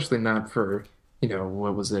 especially not for,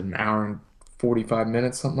 what was it, an hour and 45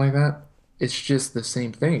 minutes, something like that. It's just the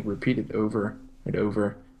same thing repeated over and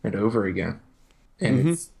over and over again.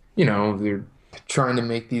 And they're trying to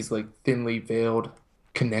make these like thinly veiled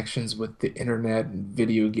connections with the internet and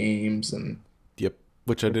video games and Yep,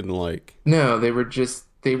 which I didn't like. no, they were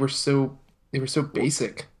so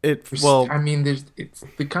basic. I mean, it's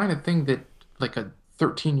the kind of thing that like a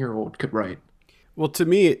 13-year-old could write. Well, to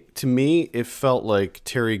me, it felt like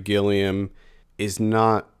Terry Gilliam is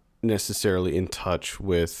not necessarily in touch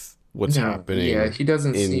with what's No, happening. yeah, he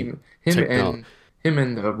doesn't in seem techno- him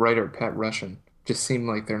and the writer Pat Russian just seem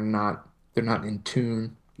like they're not in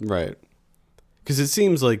tune. Right. Because it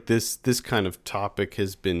seems like this kind of topic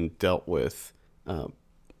has been dealt with,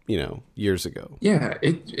 years ago. Yeah,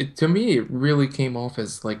 it to me it really came off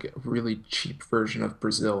as like a really cheap version of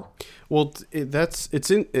Brazil. Well,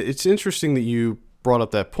 it's interesting that you brought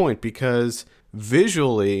up that point because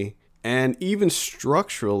visually and even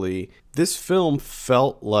structurally, this film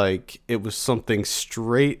felt like it was something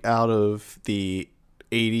straight out of the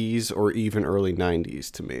 80s or even early 90s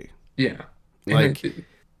to me. Yeah. And Like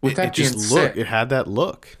with that being said, it had that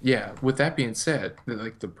look. yeah, with that being said,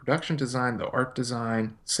 like the production design, the art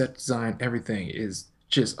design, set design, everything is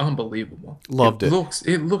just unbelievable. Loved it.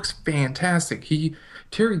 It looks fantastic.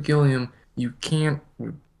 Terry Gilliam, you can't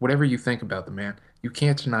whatever you think about the man, you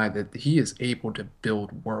can't deny that he is able to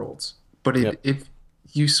build worlds. But Yep. if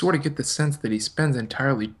you sort of get the sense that he spends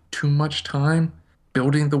entirely too much time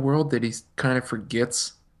building the world that he kind of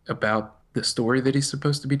forgets about the story that he's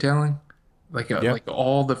supposed to be telling. Yeah. Like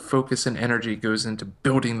all the focus and energy goes into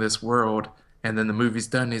building this world, and then the movie's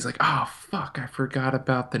done, and he's like, "Oh fuck, I forgot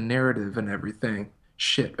about the narrative and everything."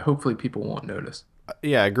 Shit. Hopefully, people won't notice.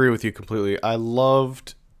 Yeah, I agree with you completely. I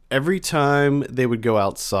loved every time they would go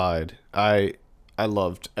outside. I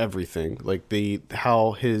loved everything. Like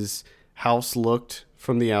how his house looked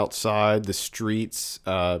from the outside, the streets.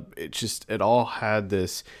 It all had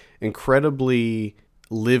this incredibly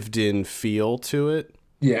lived in feel to it.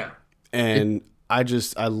 Yeah. And I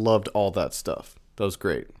loved all that stuff. That was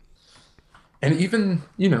great. And even,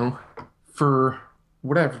 for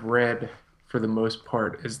what I've read for the most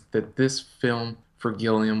part, is that this film for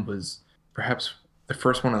Gilliam was perhaps the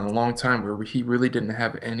first one in a long time where he really didn't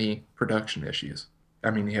have any production issues.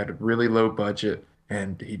 I mean, he had a really low budget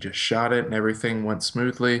and he just shot it and everything went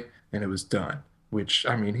smoothly and it was done. Which,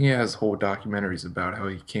 I mean, he has whole documentaries about how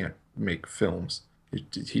he can't make films.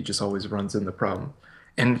 He just always runs into problem.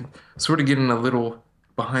 And sort of getting a little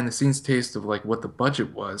behind the scenes taste of like what the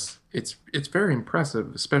budget was. It's very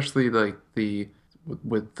impressive, especially like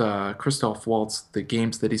with Christoph Waltz, the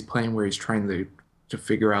games that he's playing where he's trying to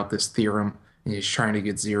figure out this theorem and he's trying to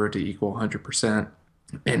get 0 to equal 100%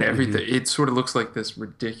 and everything. It sort of looks like this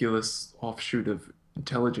ridiculous offshoot of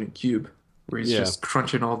Intelligent Cube where he's Yeah. just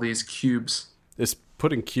crunching all these cubes. It's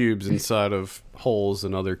putting cubes inside of holes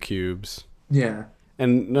and other cubes. Yeah.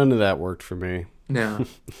 And none of that worked for me. No.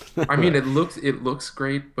 I mean it looks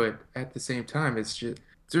great, but at the same time it's just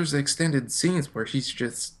there's extended scenes where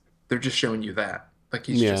they're just showing you that. Like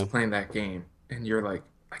he's Yeah. just playing that game, and you're like,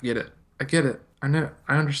 I get it, I get it, I know,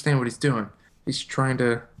 I understand what he's doing. He's trying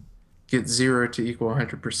to get 0 to equal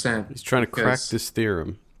 100% He's trying to crack because this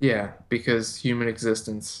theorem. yeah, because human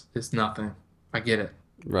existence is nothing. I get it.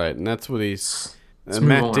 Right, and that's what Let's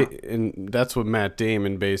move on. And that's what Matt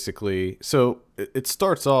Damon basically. So it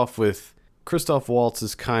starts off with Christoph Waltz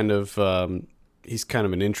is kind of he's kind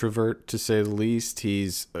of an introvert, to say the least.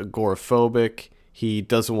 He's agoraphobic. He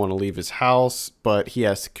doesn't want to leave his house, but he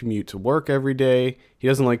has to commute to work every day. He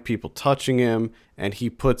doesn't like people touching him, and he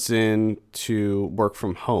puts in to work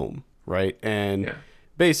from home, right? And Yeah.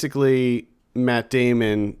 basically, Matt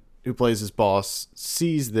Damon, who plays his boss,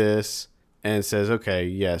 sees this and says, okay,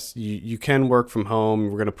 yes, you can work from home.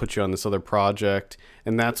 We're going to put you on this other project.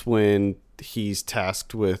 And that's when he's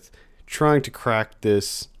tasked with trying to crack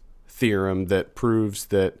this theorem that proves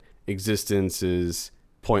that existence is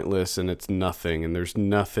pointless and it's nothing and there's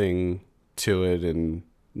nothing to it and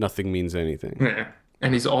nothing means anything. Yeah.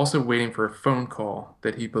 And he's also waiting for a phone call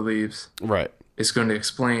that he believes Right. is going to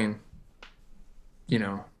explain,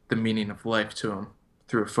 the meaning of life to him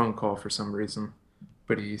through a phone call for some reason.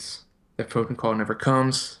 But that phone call never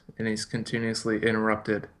comes, and he's continuously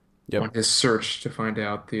interrupted Yep. on his search to find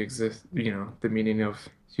out the meaning of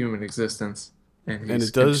human existence. And And he's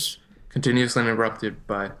it does continuously interrupted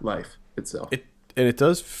by life itself. it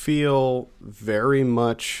does feel very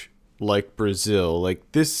much like Brazil.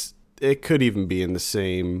 Like this, it could even be in the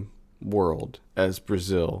same world as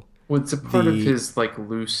Brazil. Well, it's a part of The his like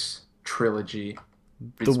loose trilogy.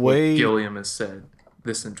 the It's what way, Gilliam has said.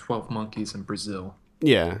 This and 12 Monkeys in Brazil.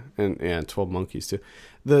 yeah, and 12 Monkeys too.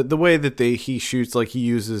 The way that he shoots, like he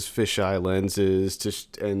uses fisheye lenses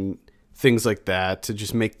and things like that to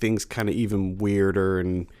just make things kind of even weirder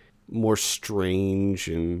and more strange,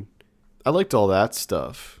 and I liked all that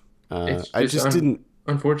stuff. It's I just didn't.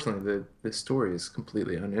 unfortunately, the story is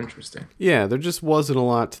completely uninteresting. Yeah, there just wasn't a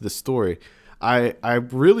lot to the story. I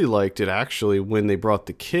really liked it actually when they brought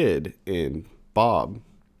the kid in, Bob,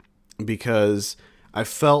 because I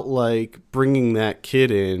felt like bringing that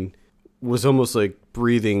kid in was almost like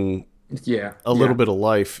breathing Yeah, a little bit of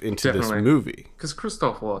life into this definitely. movie. Because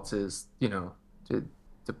Christoph Waltz is,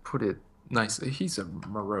 to put it nicely, he's a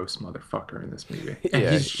morose motherfucker in this movie, and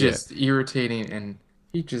Yeah, he's just irritating, and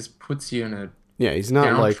he just puts you in a yeah, he's not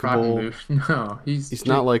downtrodden likable. mood. No, He's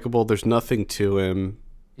not likable. There's nothing to him.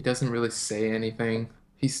 he doesn't really say anything.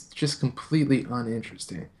 He's just completely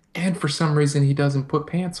uninteresting, and for some reason, he doesn't put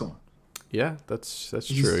pants on. Yeah, that's He's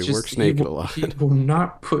true. He just works naked a will, lot. he will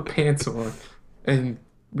not put pants on, and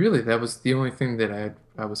really, that was the only thing that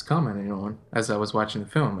I was commenting on as I was watching the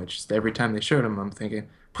film. I just every time they showed him, I'm thinking,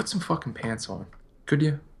 put some fucking pants on, could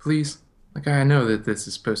you please? Like I know that this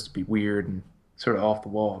is supposed to be weird and sort of off the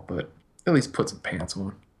wall, but at least put some pants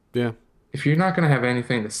on. Yeah. If you're not gonna have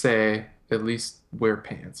anything to say, at least wear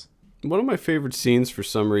pants. One of my favorite scenes for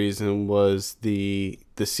some reason was the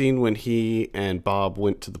scene when he and Bob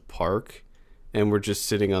went to the park and were just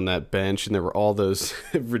sitting on that bench and there were all those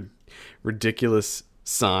ridiculous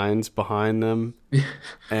signs behind them. All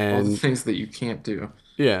the And things that you can't do.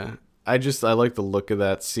 yeah, I like the look of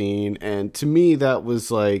that scene, and to me that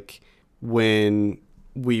was like when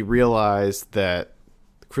we realized that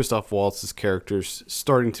Christoph Waltz's character's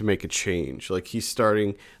starting to make a change. Like he's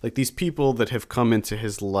starting, like these people that have come into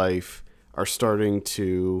his life are starting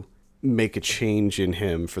to make a change in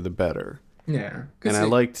him for the better. Yeah, And I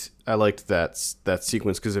liked that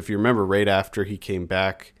sequence because if you remember, right after he came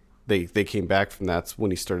back, they came back from that's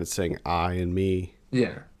when he started saying I and me,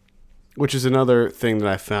 yeah. which is another thing that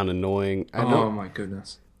I found annoying. I Oh know my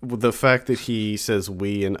goodness. the fact that he says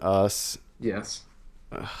we and us. Yes.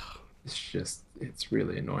 It's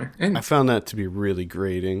really annoying. And I found that to be really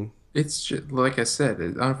grating. it's just, like I said,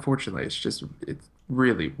 unfortunately, it's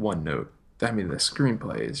really one note. I mean, the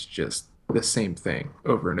screenplay is just the same thing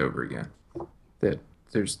over and over again. That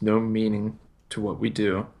there's no meaning to what we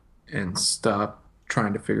do, and stop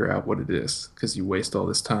trying to figure out what it is because you waste all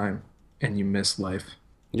this time and you miss life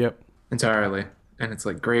Yep. entirely. And it's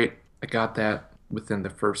like, great, I got that within the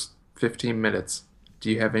first 15 minutes. Do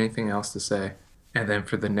you have anything else to say? And then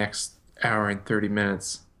for the next hour and 30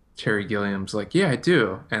 minutes, Terry Gilliam's like, yeah, I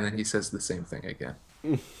do. And then he says the same thing again.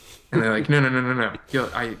 And they're like, no, no, no, no, no.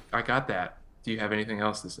 I got that. Do you have anything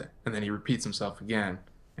else to say? And then he repeats himself again.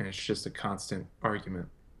 And it's just a constant argument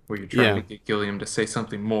where you're trying Yeah. to get Gilliam to say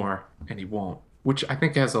something more and he won't, which I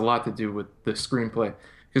think has a lot to do with the screenplay.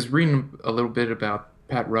 Because reading a little bit about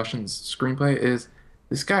Pat Russian's screenplay is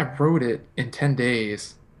this guy wrote it in 10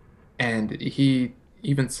 days and he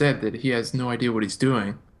even said that he has no idea what he's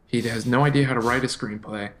doing. He has no idea how to write a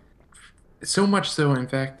screenplay. So much so, in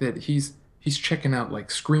fact, that he's he's checking out like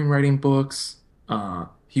screenwriting books.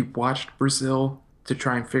 He watched Brazil to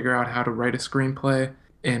try and figure out how to write a screenplay,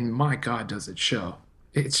 and my God, does it show?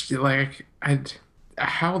 It's like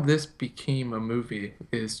how this became a movie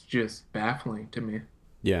is just baffling to me.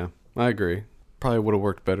 Yeah, I agree. Probably would have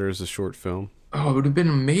worked better as a short film. Oh, it would have been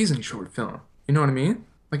an amazing short film. You know what I mean?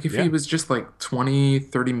 Like if he Yeah. was just like 20,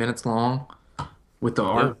 30 minutes long with the Yeah.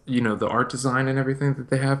 art, the art design and everything that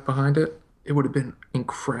they have behind it, it would have been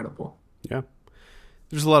incredible. Yeah.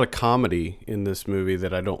 There's a lot of comedy in this movie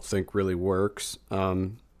that I don't think really works.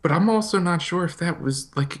 But I'm also not sure if that was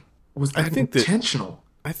I that think that intentional?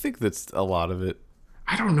 I think that's a lot of it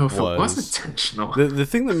I don't know if it was was. intentional. The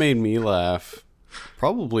thing that made me laugh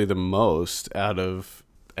probably the most out of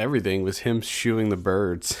everything was him shooing the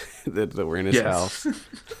birds that were in his Yes. house.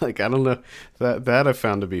 Like, I don't know, that I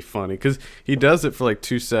found to be funny because he does it for like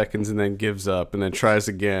 2 seconds and then gives up and then tries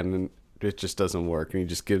again and it just doesn't work and he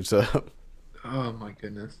just gives up. Oh my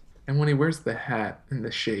goodness. And when he wears the hat and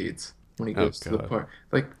the shades when he Oh goes to the God. park,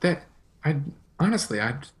 like that, I honestly,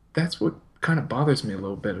 that's what kind of bothers me a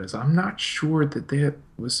little bit is I'm not sure that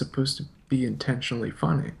was supposed to be intentionally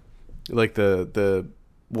funny. Like the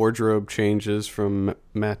wardrobe changes from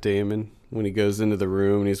Matt Damon when he goes into the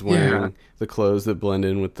room and he's wearing Yeah. the clothes that blend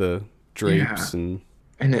in with the drapes Yeah. and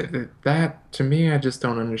And that, to me, I just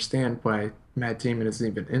don't understand why Matt Damon is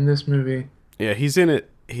even in this movie. yeah, he's in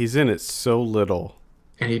it so little.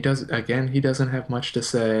 And he doesn't have much to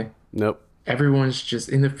say. Nope. Everyone's just,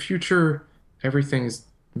 in the future, everything's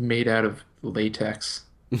made out of latex.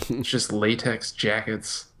 It's just latex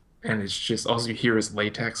jackets. And it's just, all you hear is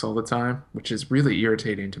latex all the time, which is really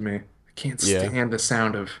irritating to me. I can't Yeah. stand the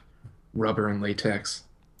sound of rubber and latex.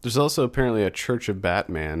 There's also apparently a Church of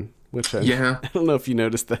Batman, which Yeah, I don't know if you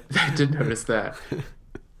noticed that. I did notice that.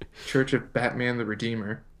 Church of Batman the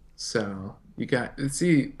Redeemer. So you got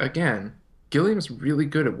see again, Gilliam's really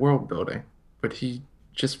good at world building, but he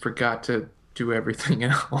just forgot to do everything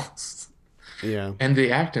else. Yeah. And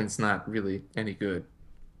the acting's not really any good.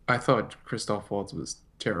 I thought Christoph Waltz was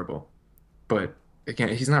terrible, but again,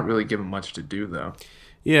 he's not really given much to do though.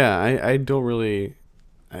 Yeah, I don't really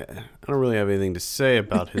I don't really have anything to say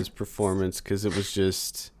about his performance because there's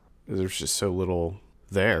just so little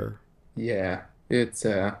there. Yeah, it's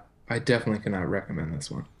I definitely cannot recommend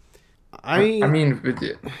this one. I I mean,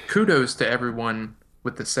 kudos to everyone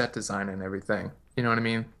with the set design and everything. You know what I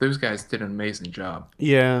mean? Those guys did an amazing job.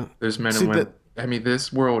 yeah. Those men See and women. that I mean,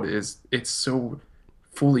 this world it's so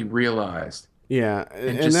fully realized yeah, and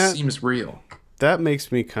and just that seems real. that makes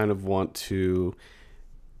me kind of want to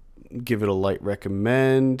give it a light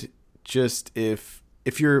recommend. Just if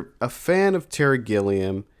you're a fan of Terry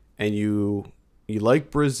Gilliam and you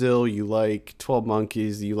like Brazil, you like 12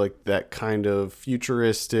 Monkeys, you like that kind of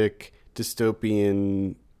futuristic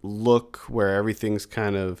dystopian look where everything's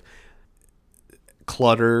kind of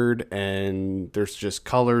cluttered and there's just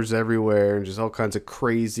colors everywhere and just all kinds of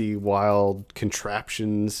crazy wild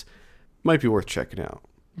contraptions, might be worth checking out.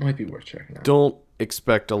 Might be worth checking out. Don't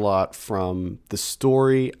expect a lot from the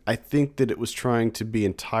story. I think that it was trying to be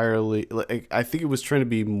entirely like I think it was trying to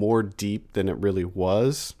be more deep than it really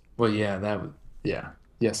was. Well, yeah, that was yeah.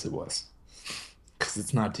 Yes, it was. Because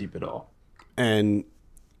it's not deep at all. And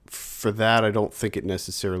for that I don't think it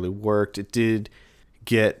necessarily worked. It did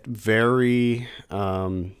get very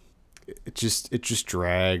it just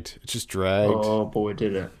dragged. It just dragged. Oh boy,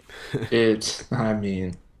 did it. I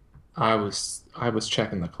mean, I was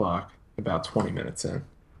checking the clock about 20 minutes in.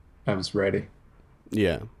 I was ready.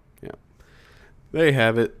 Yeah. Yeah. There you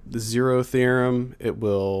have it. The Zero Theorem. It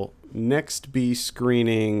will next be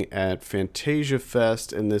screening at Fantasia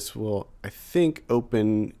Fest, and this will, I think,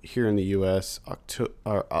 open here in the U.S.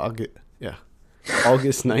 August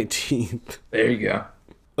 19th. There you go.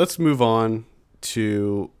 Let's move on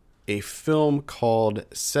to a film called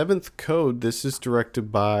Seventh Code. This is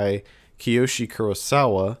directed by Kiyoshi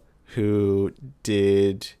Kurosawa, who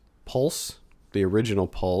did Pulse, the original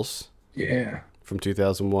Pulse Yeah. from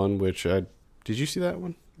 2001, which I did you see that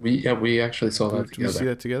one? We actually saw that Did we see together.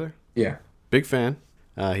 that together? Yeah. Big fan.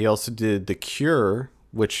 He also did The Cure,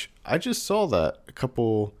 which I just saw that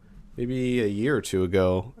maybe a year or two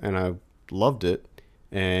ago, and I loved it.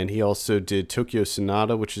 And he also did Tokyo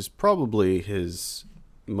Sonata, which is probably his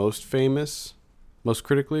most famous, most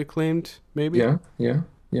critically acclaimed, maybe. Yeah. Yeah.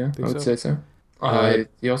 Yeah. I would so. say so.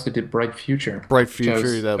 He also did Bright Future. Bright which I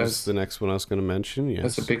Future, that I was the next one I was going to mention. I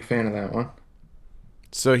was Yes. a big fan of that one.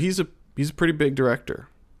 So he's a pretty big director,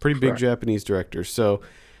 pretty big Correct. Japanese director. So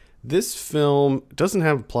this film doesn't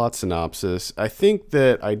have a plot synopsis. I think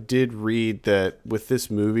that I did read that with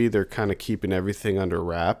this movie, they're kind of keeping everything under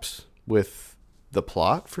wraps with the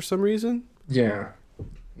plot for some reason. Yeah.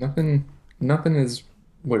 Nothing nothing is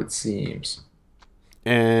what it seems.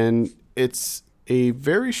 And it's a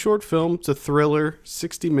very short film. It's a thriller,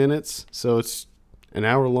 60 minutes, so it's an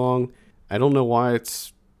hour long. I don't know why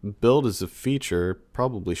it's billed as a feature.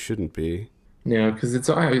 Probably shouldn't be. Yeah, because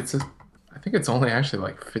I think it's only actually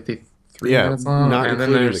like 53 Yeah, minutes long, not and then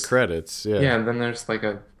including the there's credits. Yeah, and then there's like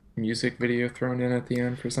a music video thrown in at the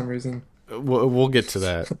end for some reason. we'll get to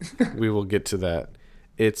that. We will get to that.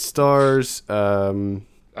 It stars Oh,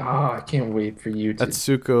 I can't wait for you to.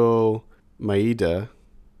 Atsuko Maeda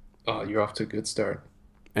Oh, you're off to a good start.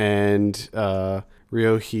 and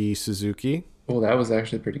Ryohei Suzuki. Well, that was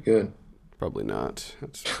actually pretty good. Probably not.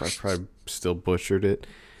 I probably still butchered it.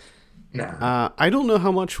 Nah. I don't know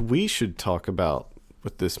how much we should talk about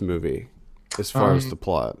with this movie as far as the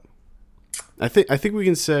plot. I think we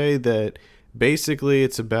can say that basically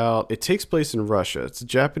it takes place in Russia. It's a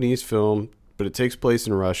Japanese film, but it takes place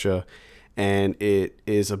in Russia, and it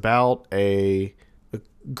is about a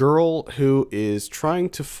girl who is trying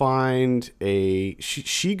to find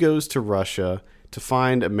she goes to Russia to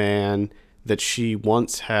find a man that she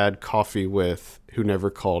once had coffee with who never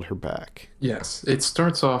called her back. Yes, it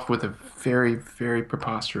starts off with a very, very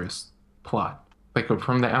preposterous plot. Like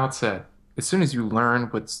from the outset, as soon as you learn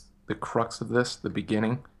what's the crux of this, the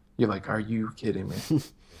beginning, you're like, "Are you kidding me?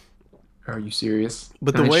 Are you serious?"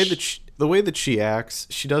 But And the then way the way that she acts,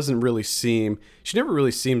 she never really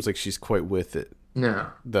seems like she's quite with it no,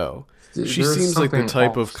 though. She there's seems like the something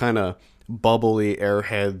type of off. kind of bubbly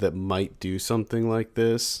airhead that might do something like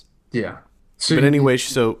this. Yeah. So But anyway,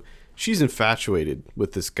 so she's infatuated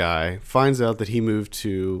with this guy, finds out that he moved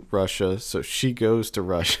to Russia, so she goes to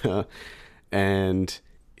Russia, and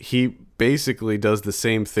he basically does the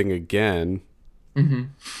same thing again,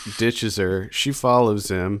 ditches her. She follows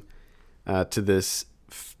him to this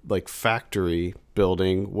like factory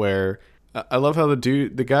building where I love how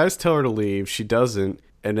the guys tell her to leave, she doesn't,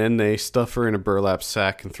 and then they stuff her in a burlap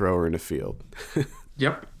sack and throw her in a field.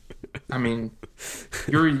 Yep. I mean,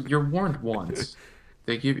 you're warned once.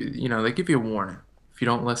 They give you a warning. If you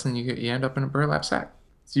don't listen, you end up in a burlap sack.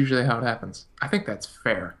 It's usually how it happens. I think that's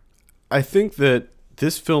fair. I think that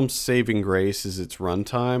this film's saving grace is its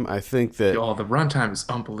runtime. I think that Oh, the runtime is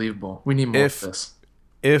unbelievable. We need more of if this.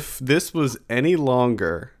 if this was any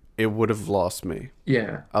longer, it would have lost me.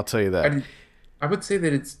 Yeah. I'll tell you that. I would say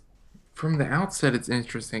that it's from the outset it's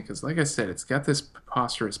interesting because like I said, it's got this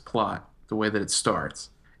preposterous plot, the way that it starts.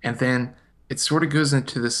 And then it sort of goes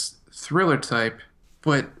into this thriller type,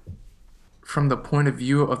 but from the point of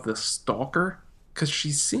view of the stalker, because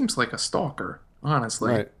she seems like a stalker,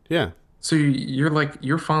 honestly. Right. Yeah. So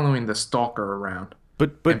you're following the stalker around,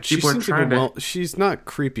 and But she people are seems like trying to. she's not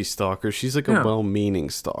creepy stalker. She's like a No, well-meaning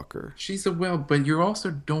stalker. she's a well, but you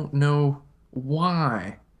also don't know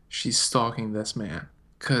why she's stalking this man,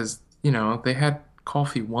 because they had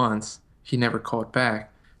coffee once, he never called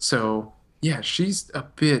back. So yeah, she's a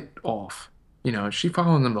bit off. She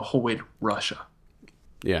following them the whole way to Russia,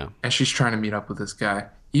 Yeah. and she's trying to meet up with this guy,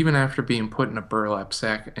 even after being put in a burlap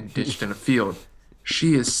sack and ditched in a field.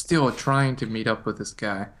 She is still trying to meet up with this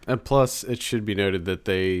guy. And plus, it should be noted that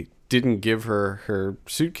they didn't give her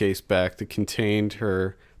suitcase back that contained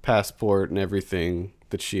her passport and everything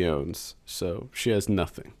that she owns. So she has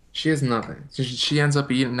nothing. She has nothing. So she ends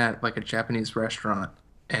up eating at like a Japanese restaurant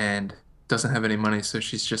and doesn't have any money, so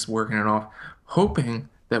she's just working it off, hoping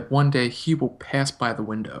that one day he will pass by the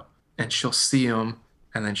window and she'll see him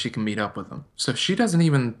and then she can meet up with him. So she doesn't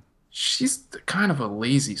even, she's kind of a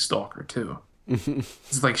lazy stalker too.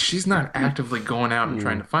 It's like she's not actively going out and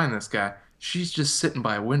trying to find this guy. She's just sitting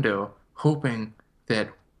by a window, hoping that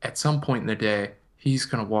at some point in the day, he's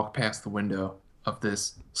going to walk past the window of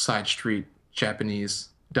this side street Japanese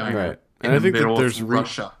diner Right. in And I the think that middle there's of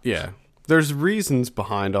Russia. there's reasons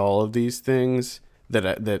behind all of these things that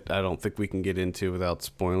I don't think we can get into without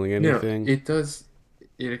spoiling No, anything. it does.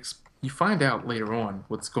 You find out later on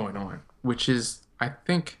what's going on, which is, I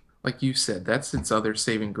think, like you said, that's its other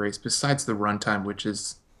saving grace besides the runtime, which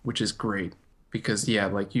is great. Because yeah,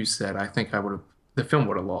 like you said, I think the film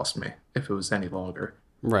would have lost me if it was any longer.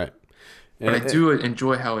 Right. But I And- do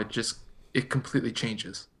enjoy how it completely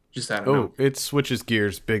changes just out of Oh, nowhere. it switches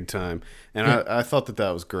gears big time. And Yeah. I thought that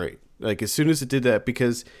was great. Like, as soon as it did that,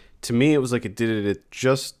 because to me, it was like it did it at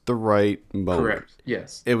just the right moment. Correct.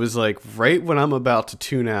 Yes. It was like right when I'm about to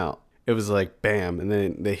tune out, it was like bam, and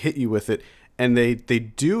then they hit you with it. And they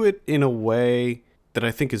do it in a way that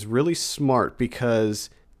I think is really smart because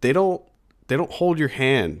they don't hold your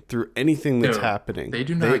hand through anything that's No, happening. they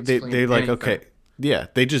do not They explain like, anything. okay, yeah,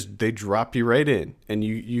 they drop you right in, and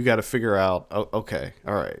you got to figure out, oh, okay,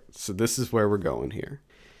 all right, so this is where we're going here.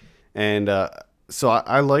 And so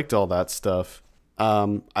I liked all that stuff.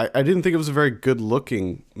 I didn't think it was a very good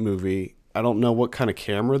looking movie. I don't know what kind of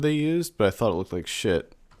camera they used, but I thought it looked like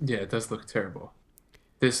shit. Yeah, it does look terrible.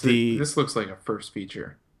 This looks like a first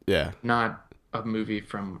feature, Yeah. not a movie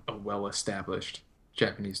from a well-established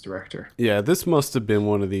Japanese director. Yeah, this must have been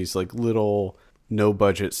one of these like little no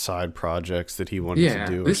budget side projects that he wanted to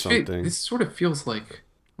do or something. This sort of feels like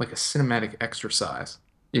a cinematic exercise.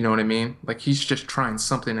 You know what I mean? Like he's just trying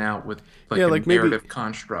something out with like Yeah, a like maybe- narrative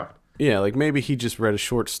construct. Yeah, like maybe he just read a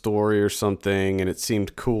short story or something and it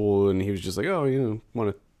seemed cool and he was just like, "Oh,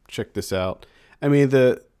 want to check this out." I mean,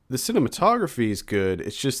 the cinematography is good.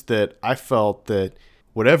 It's just that I felt that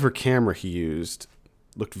whatever camera he used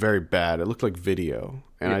looked very bad. It looked like video,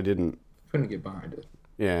 and Yeah. I didn't. Couldn't get behind it.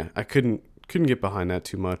 Yeah, I couldn't get behind that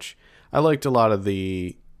too much. I liked a lot of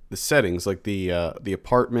the settings, like the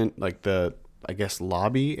apartment, like the, I guess,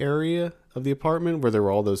 lobby area of the apartment where there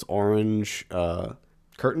were all those orange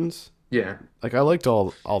curtains. Yeah. Like I liked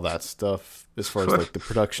all that stuff as far as like the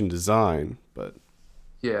production design, but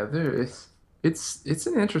Yeah, it's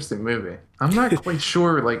an interesting movie. I'm not quite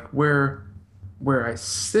sure like where I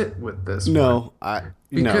sit with this one. no,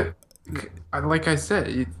 Because, like I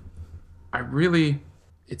said,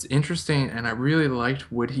 it's interesting, and I really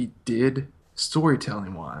liked what he did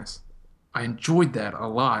storytelling wise. I enjoyed that a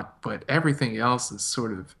lot, but everything else is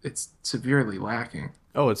it's severely lacking.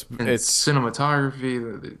 Oh, it's And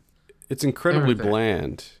cinematography, it's incredibly everything.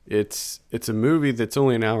 bland. It's a movie that's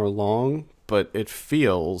only an hour long, but it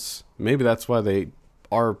feels, maybe that's why they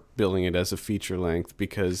are billing it as a feature length,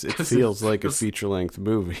 because it 'Cause it feels like a feels- feature length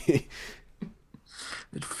movie.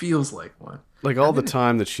 it feels like one. Like all the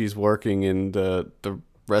time that she's working in the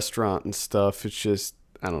restaurant and stuff, it's just,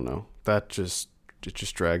 I don't know, it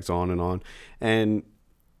just drags on and on. And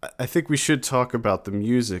I think we should talk about the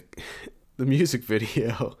music. The music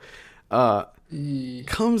video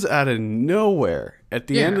comes out of nowhere at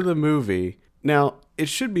the end Yeah. of the movie. Now, it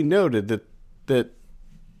should be noted that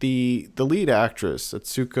the lead actress,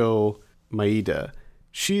 Atsuko Maeda,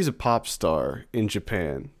 she's a pop star in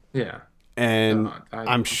Japan. Yeah. And I-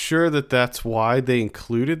 I'm sure that that's why they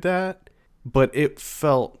included that, but it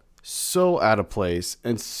felt so out of place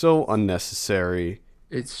and so unnecessary,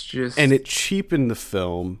 It's just and it cheapened the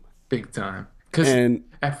film. big time. Because And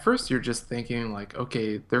at first you're just thinking like,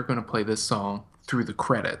 okay, they're going to play this song through the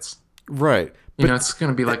credits. right, You know, it's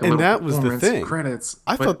going to be like a and little that was the performance, thing. credits.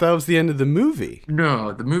 I but thought that was the end of the movie.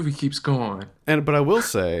 no, the movie keeps going. But I will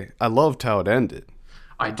say, I loved how it ended.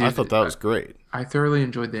 I did. I thought that was great. I thoroughly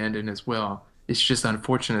enjoyed the ending as well. It's just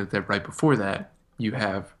unfortunate that right before that you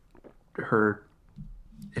have her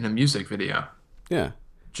in a music video. Yeah.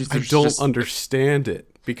 Just, I there's don't just- understand it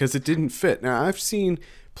because it didn't fit. Now, I've seen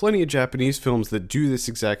plenty of Japanese films that do this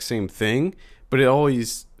exact same thing, but it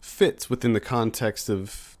always fits within the context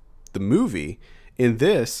of the movie. In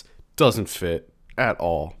this, doesn't fit at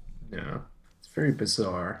all. No, it's very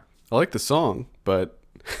bizarre. I like the song, but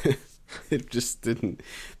it just didn't.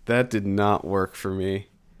 That did not work for me.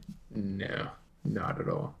 No, not at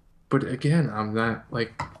all. But again, I'm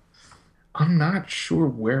not sure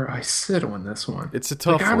where I sit on this one. It's a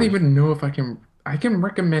tough I don't one. even know if I can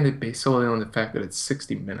recommend it based solely on the fact that it's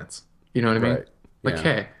 60 minutes. You know what I mean? Right. Like, Yeah.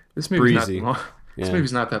 hey, this movie's not Breezy. that long. This Yeah.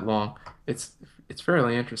 movie's not that long. It's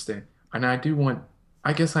fairly interesting. And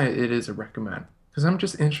I guess it is a recommend. Because I'm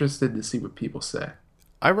just interested to see what people say.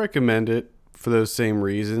 I recommend it for those same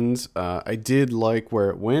reasons. I did like where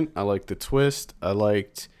it went. I liked the twist. I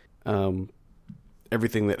liked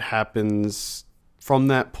everything that happens from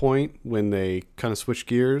that point when they kind of switch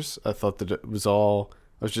gears. I thought that it was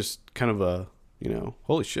just kind of a,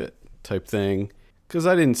 holy shit type thing. Because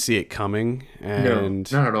I didn't see it coming. And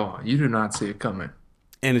No, not at all. You do not see it coming.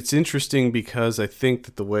 And it's interesting because I think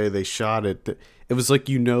that the way they shot it, it was like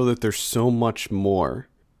that there's so much more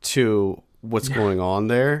to what's going on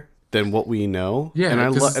there than what we know. Yeah,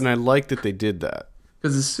 and because- I like that they did that.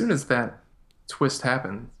 Because as soon as that twist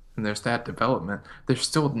happens and there's that development, there's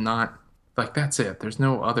still not, like, that's it. There's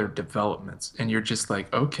no other developments. And you're just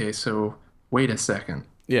like, okay, so wait a second.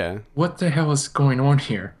 Yeah, What the hell is going on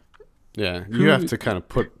here? yeah. You have to kind of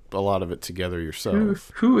put a lot of it together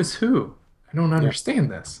yourself. Who is who? I don't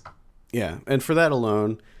understand this. Yeah, and for that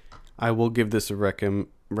alone, I will give this a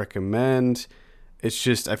recommend. It's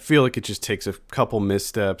just I feel like it just takes a couple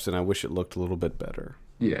missteps, and I wish it looked a little bit better.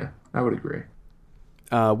 Yeah, I would agree.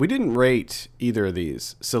 We didn't rate either of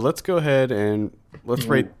these, so let's go ahead and let's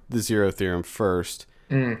rate the Zero Theorem first.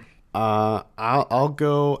 I'll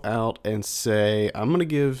go out and say I'm gonna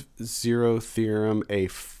give Zero Theorem a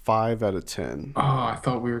 5 out of 10. Oh, I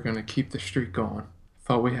thought we were going to keep the streak going.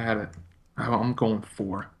 Thought we had it. I'm going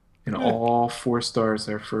 4. And all 4 stars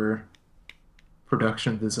are for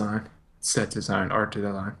production design, set design, art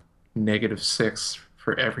design. -6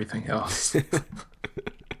 for everything else.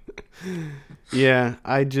 Yeah,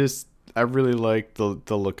 I really liked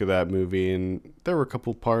the look of that movie, and there were a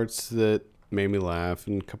couple parts that made me laugh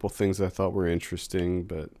and a couple things I thought were interesting,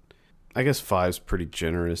 but I guess five's pretty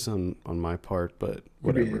generous on my part, but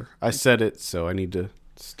whatever. I said it, so I need to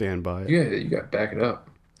stand by it. Yeah, you got to back it up.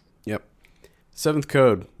 Yep. Seventh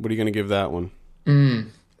Code. What are you going to give that one?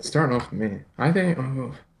 Starting off with me, I think,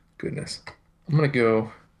 oh, goodness.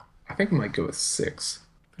 I think I might go with 6.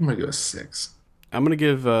 I'm going to go with 6. I'm going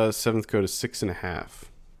to give Seventh Code a 6.5.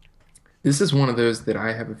 This is one of those that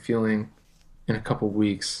I have a feeling in a couple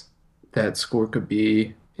weeks that score could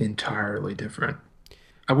be entirely different.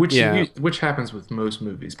 Which happens with most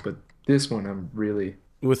movies, but this one I'm really...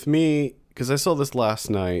 With me, because I saw this last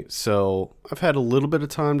night, so I've had a little bit of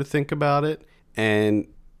time to think about it, and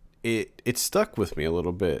it stuck with me a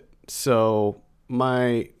little bit. So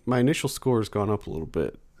my initial score has gone up a little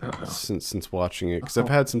bit since watching it, because I've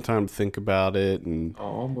had some time to think about it. And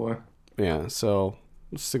oh boy. Yeah, so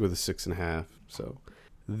let's stick with a 6.5. So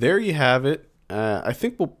there you have it. I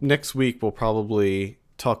think next week we'll probably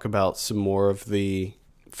talk about some more of the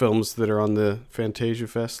films that are on the Fantasia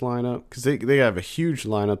Fest lineup, because they have a huge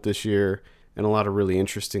lineup this year and a lot of really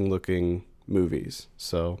interesting looking movies.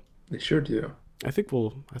 So they sure do. I think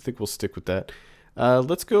we'll stick with that.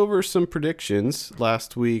 Let's go over some predictions.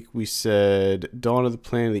 Last week we said Dawn of the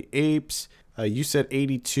Planet of the Apes. You said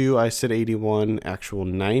 82. I said 81. Actual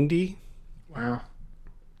 90. Wow.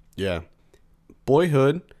 Yeah.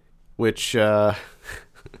 Boyhood, which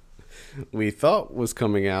we thought was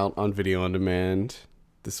coming out on video on demand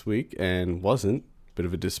this week and wasn't. Bit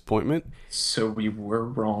of a disappointment. So we were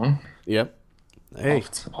wrong. Yep. Hey,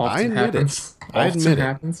 I admit happens. it. I admit it.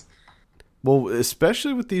 Happens. Well,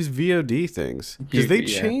 especially with these VOD things, because they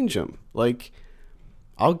change them. Like,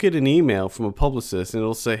 I'll get an email from a publicist and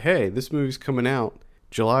it'll say, hey, this movie's coming out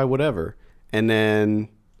July whatever. And then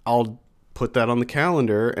I'll put that on the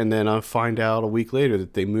calendar, and then I'll find out a week later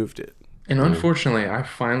that they moved it. And unfortunately, I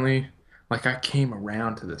finally, I came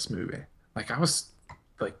around to this movie. I was,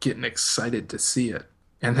 getting excited to see it.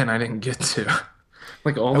 And then I didn't get to.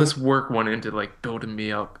 All this work went into, building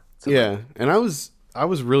me up. And I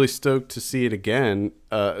was really stoked to see it again.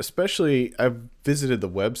 Especially, I visited the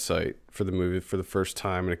website for the movie for the first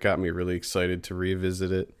time, and it got me really excited to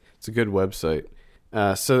revisit it. It's a good website.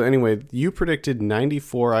 So anyway, you predicted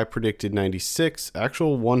 94, I predicted 96,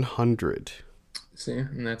 actual 100. See,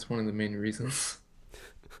 and that's one of the main reasons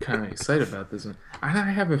I'm kind of excited about this one. I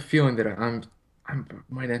have a feeling that I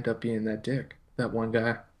might end up being that dick, that one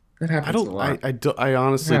guy. That happens a lot. I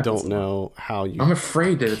honestly don't know how you... I'm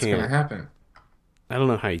afraid that it's going to happen. I don't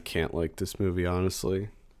know how you can't like this movie, honestly.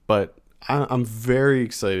 But I'm very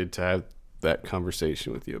excited to have that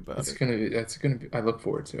conversation with you about it. That's gonna be. I look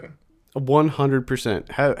forward to it.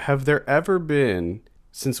 100%. Have there ever been,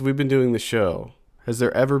 since we've been doing the show, has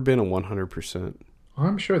there ever been a 100%?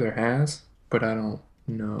 I'm sure there has, but I don't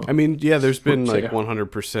know. I mean, yeah, there's been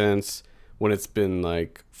 100% when it's been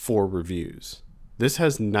 4 reviews. This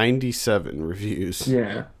has 97 reviews.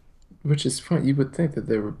 Yeah, which is fun. You would think that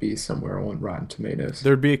there would be somewhere on Rotten Tomatoes.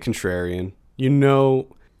 There'd be a contrarian. You know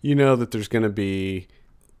that there's going to be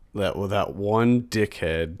that one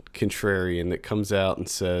dickhead contrarian that comes out and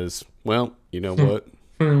says, well, you know what?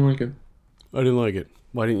 I didn't like it. I didn't like it.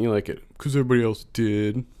 Why didn't you like it? Because everybody else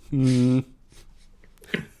did. Because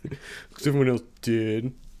everyone else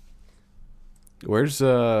did. Where's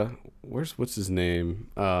what's his name?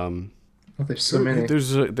 There's so many.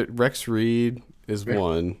 There's Rex Reed is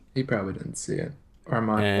one. He probably didn't see it.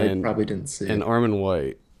 Armand probably didn't see it. And Armand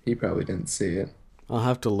White. He probably didn't see it. I'll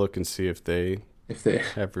have to look and see if they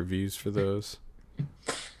have reviews for those.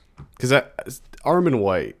 Because Armand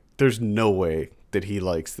White, there's no way that he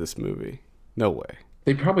likes this movie. No way.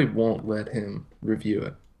 They probably won't let him review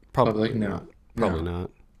it. Probably not. Probably not.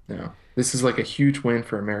 No. This is a huge win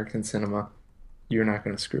for American cinema. You're not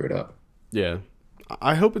going to screw it up. Yeah.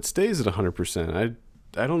 I hope it stays at 100%.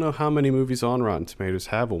 I don't know how many movies on Rotten Tomatoes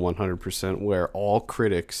have a 100% where all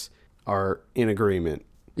critics are in agreement.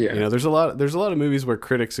 Yeah. There's a lot of movies where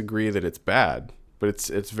critics agree that it's bad, but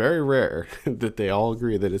it's very rare that they all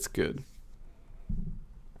agree that it's good.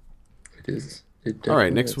 It is. All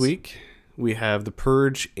right, next week we have The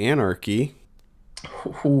Purge: Anarchy.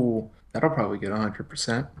 Ooh, that'll probably get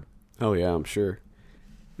 100%. Oh yeah, I'm sure.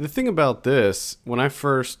 The thing about this, when I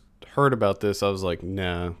first heard about this, I was like,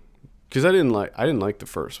 nah, because I didn't like the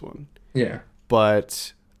first one. Yeah.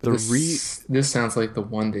 But this sounds like the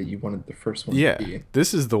one that you wanted the first one to be.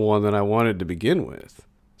 This is the one that I wanted to begin with.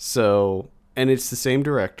 So, and it's the same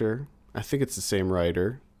director. I think it's the same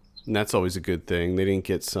writer, and that's always a good thing. They didn't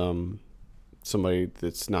get somebody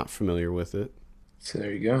that's not familiar with it. So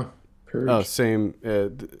there you go. Purge. Oh, same.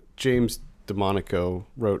 James DeMonico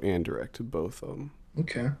wrote and directed both of them.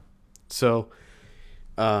 Okay. So,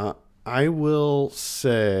 I will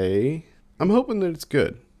say I'm hoping that it's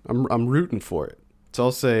good. I'm rooting for it. So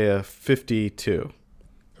I'll say 52.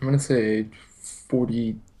 I'm gonna say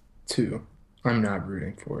 42. I'm not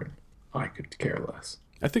rooting for it. I could care less.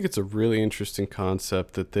 I think it's a really interesting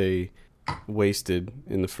concept that they wasted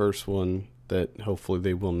in the first one that hopefully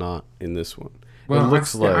they will not in this one. Well, it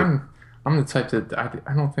looks I'm the type that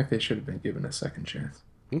I don't think they should have been given a second chance.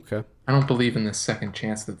 Okay. I don't believe in the second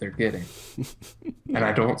chance that they're getting. And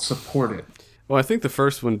I don't support it. Well, I think the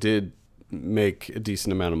first one did make a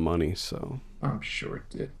decent amount of money, so. I'm sure it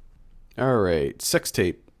did. All right. Sex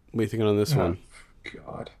Tape. What are you thinking on this one?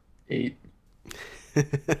 God. 8. I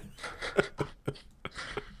think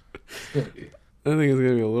it's going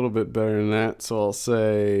to be a little bit better than that, so I'll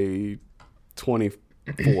say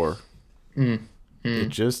 24. It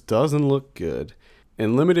just doesn't look good.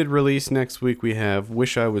 In limited release next week, we have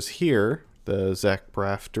Wish I Was Here, the Zach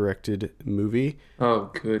Braff directed movie.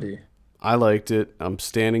 Oh, goody. I liked it. I'm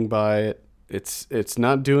standing by it. It's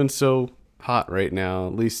not doing so hot right now.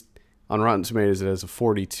 At least on Rotten Tomatoes, it has a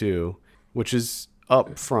 42, which is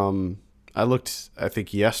up from... I looked, I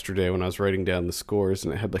think, yesterday when I was writing down the scores,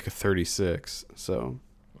 and it had like a 36. So,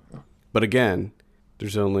 but again,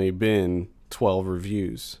 there's only been 12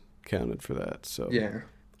 reviews counted for that. So yeah,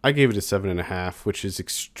 I gave it a 7.5, which is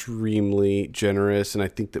extremely generous, and I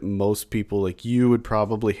think that most people like you would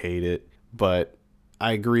probably hate it. But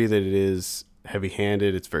I agree that it is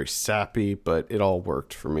heavy-handed. It's very sappy, but it all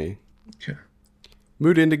worked for me. Okay.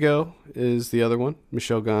 Mood Indigo is the other one.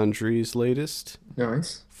 Michel Gondry's latest.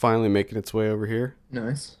 Nice. Finally making its way over here.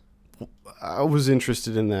 Nice. I was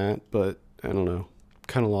interested in that, but I don't know.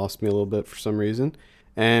 Kind of lost me a little bit for some reason.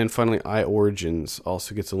 And finally, I Origins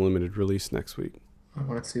also gets a limited release next week. I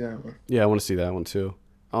want to see that one. Yeah, I want to see that one too.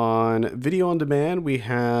 On Video On Demand, we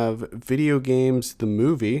have Video Games the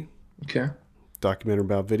Movie. Okay. Documentary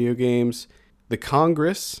about video games. The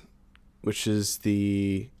Congress, which is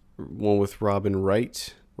the one with Robin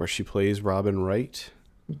Wright, where she plays Robin Wright.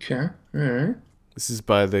 Okay. All right. This is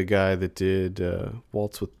by the guy that did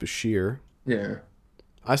Waltz with Bashir. Yeah.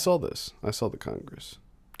 I saw this. I saw The Congress.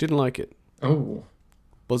 Didn't like it. Oh.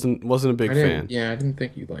 Wasn't a big fan. Yeah, I didn't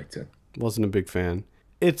think you liked it. Wasn't a big fan.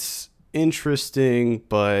 It's interesting,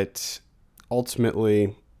 but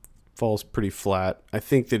ultimately falls pretty flat. I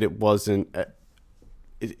think that it wasn't.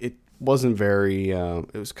 It wasn't very.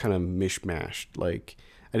 It was kind of mishmashed. Like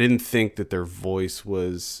I didn't think that their voice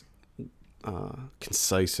was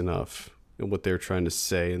concise enough in what they were trying to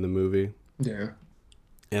say in the movie. Yeah.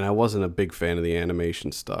 And I wasn't a big fan of the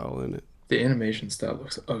animation style in it. The animation style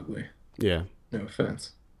looks ugly. Yeah. No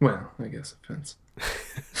offense. Well, I guess offense.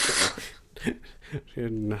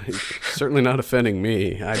 Certainly not offending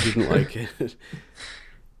me. I didn't like it.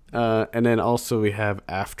 And then also we have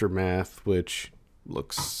Aftermath, which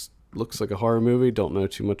looks like a horror movie. Don't know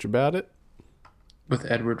too much about it. With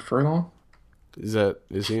Edward Furlong? Is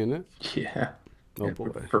he in it? Yeah. Oh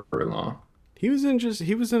Edward boy. Furlong. He was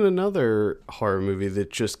in another horror movie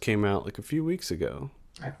that just came out like a few weeks ago.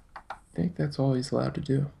 I think that's all he's allowed to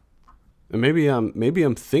do. And maybe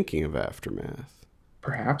I'm thinking of Aftermath.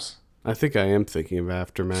 Perhaps. I think I am thinking of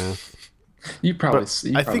Aftermath.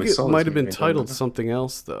 I think it might have been titled something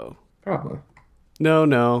else though. Probably.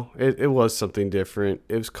 No, it was something different.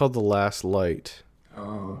 It was called The Last Light.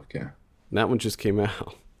 Oh, okay. And that one just came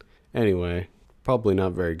out. Anyway, probably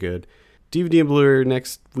not very good. DVD and Blu-ray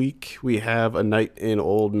next week. We have A Night in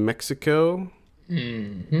Old Mexico.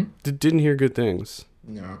 Mm-hmm. Didn't hear good things.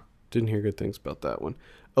 No. Didn't hear good things about that one.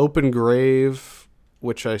 Open Grave,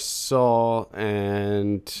 which I saw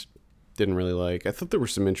and didn't really like. I thought there were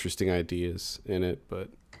some interesting ideas in it, but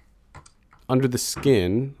Under the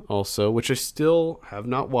Skin also, which I still have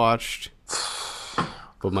not watched,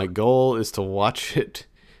 but my goal is to watch it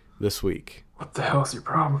this week. What the hell is your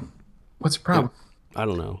problem? What's your problem? I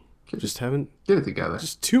don't know. Just haven't... Get it together.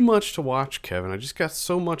 Just too much to watch, Kevin. I just got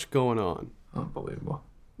so much going on. Unbelievable.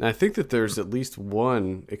 And I think that there's at least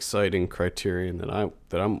one exciting Criterion that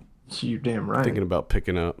I'm You're damn right. thinking about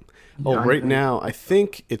picking up. Yeah, Right now, I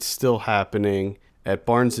think it's still happening at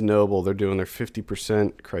Barnes & Noble. They're doing their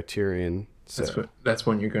 50% Criterion. So. That's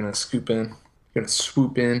when you're going to scoop in. You're going to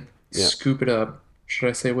swoop in, scoop it up. Should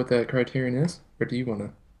I say what that Criterion is? Or do you want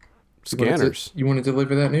to? Scanners. You want to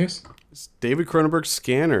deliver that news? It's David Cronenberg's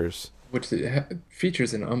Scanners. Which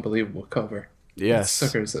features an unbelievable cover. Yes. That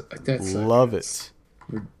sucker's... Love it.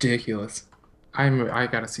 Ridiculous. I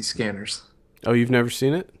gotta see Scanners. Oh, you've never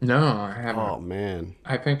seen it? No, I haven't. Oh man.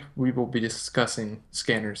 I think we will be discussing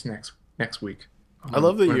Scanners next week. I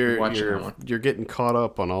love that Watching that one. you're getting caught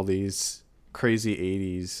up on all these crazy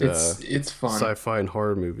 80s It's fun. sci-fi and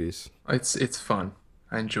horror movies. It's fun.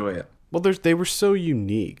 I enjoy it. Well, they were so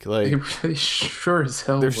unique. Like They really sure as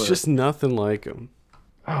hell there's were. just nothing like them.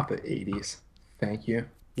 Oh, the 80s. Thank you.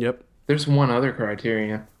 Yep. There's one other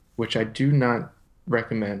Criterion, which I do not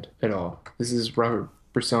recommend at all. This is Robert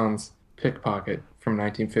Bresson's Pickpocket from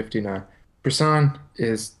 1959. Bresson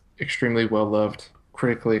is extremely well loved,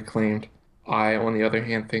 critically acclaimed. I, on the other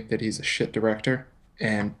hand, think that he's a shit director,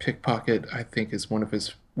 and Pickpocket, I think, is one of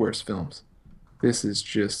his worst films. This is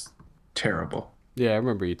just terrible. Yeah, I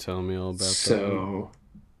remember you telling me all about that. So,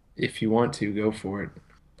 if you want to, go for it,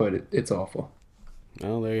 but it's awful.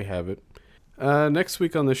 Well, there you have it. Next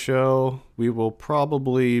week on the show, we will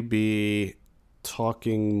probably be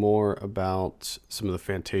talking more about some of the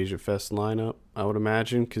Fantasia Fest lineup, I would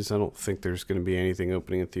imagine, because I don't think there's going to be anything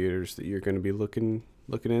opening in theaters that you're going to be looking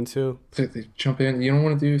into. Jump in. You don't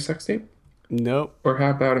want to do Sex Tape? Nope. Or how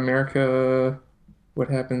about America? What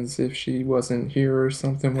happens if she wasn't here or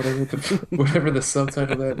something? Whatever the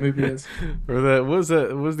subtitle of that movie is. Or what was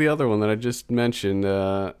the other one that I just mentioned?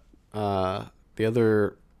 The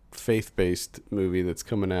other faith-based movie that's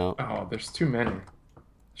coming out. Oh, there's too many.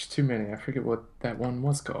 There's too many. I forget what that one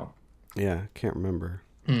was called. Yeah, can't remember.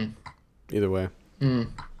 Mm. Either way. Mm.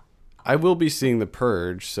 I will be seeing The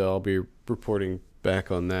Purge, so I'll be reporting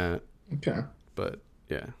back on that. Okay. But,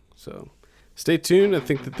 yeah, so stay tuned. I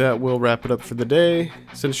think that will wrap it up for the day.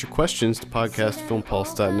 Send us your questions to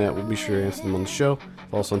podcast@filmpulse.net. We'll be sure to answer them on the show.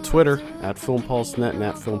 Follow us on Twitter @FilmPulseNet and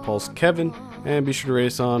 @FilmPulseKevin. And be sure to rate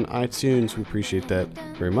us on iTunes. We appreciate that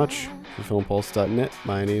very much. For FilmPulse.net,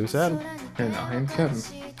 my name is Adam. And I am Kevin.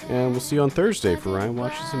 And we'll see you on Thursday for Ryan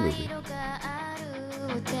Watches a Movie.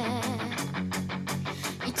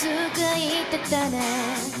 いつか言ってたね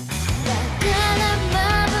だからま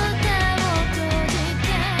ぶたを閉じて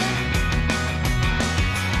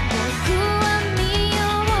僕は見よ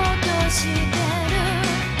うとしてる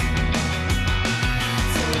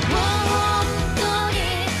そう本当に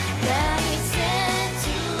大切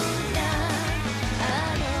なあ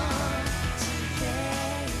の地平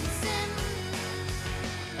線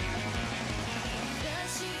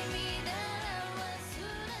私見なら忘れ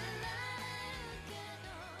ないけど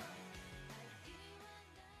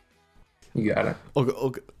You got it.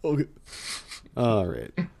 Okay. All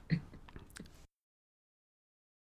right.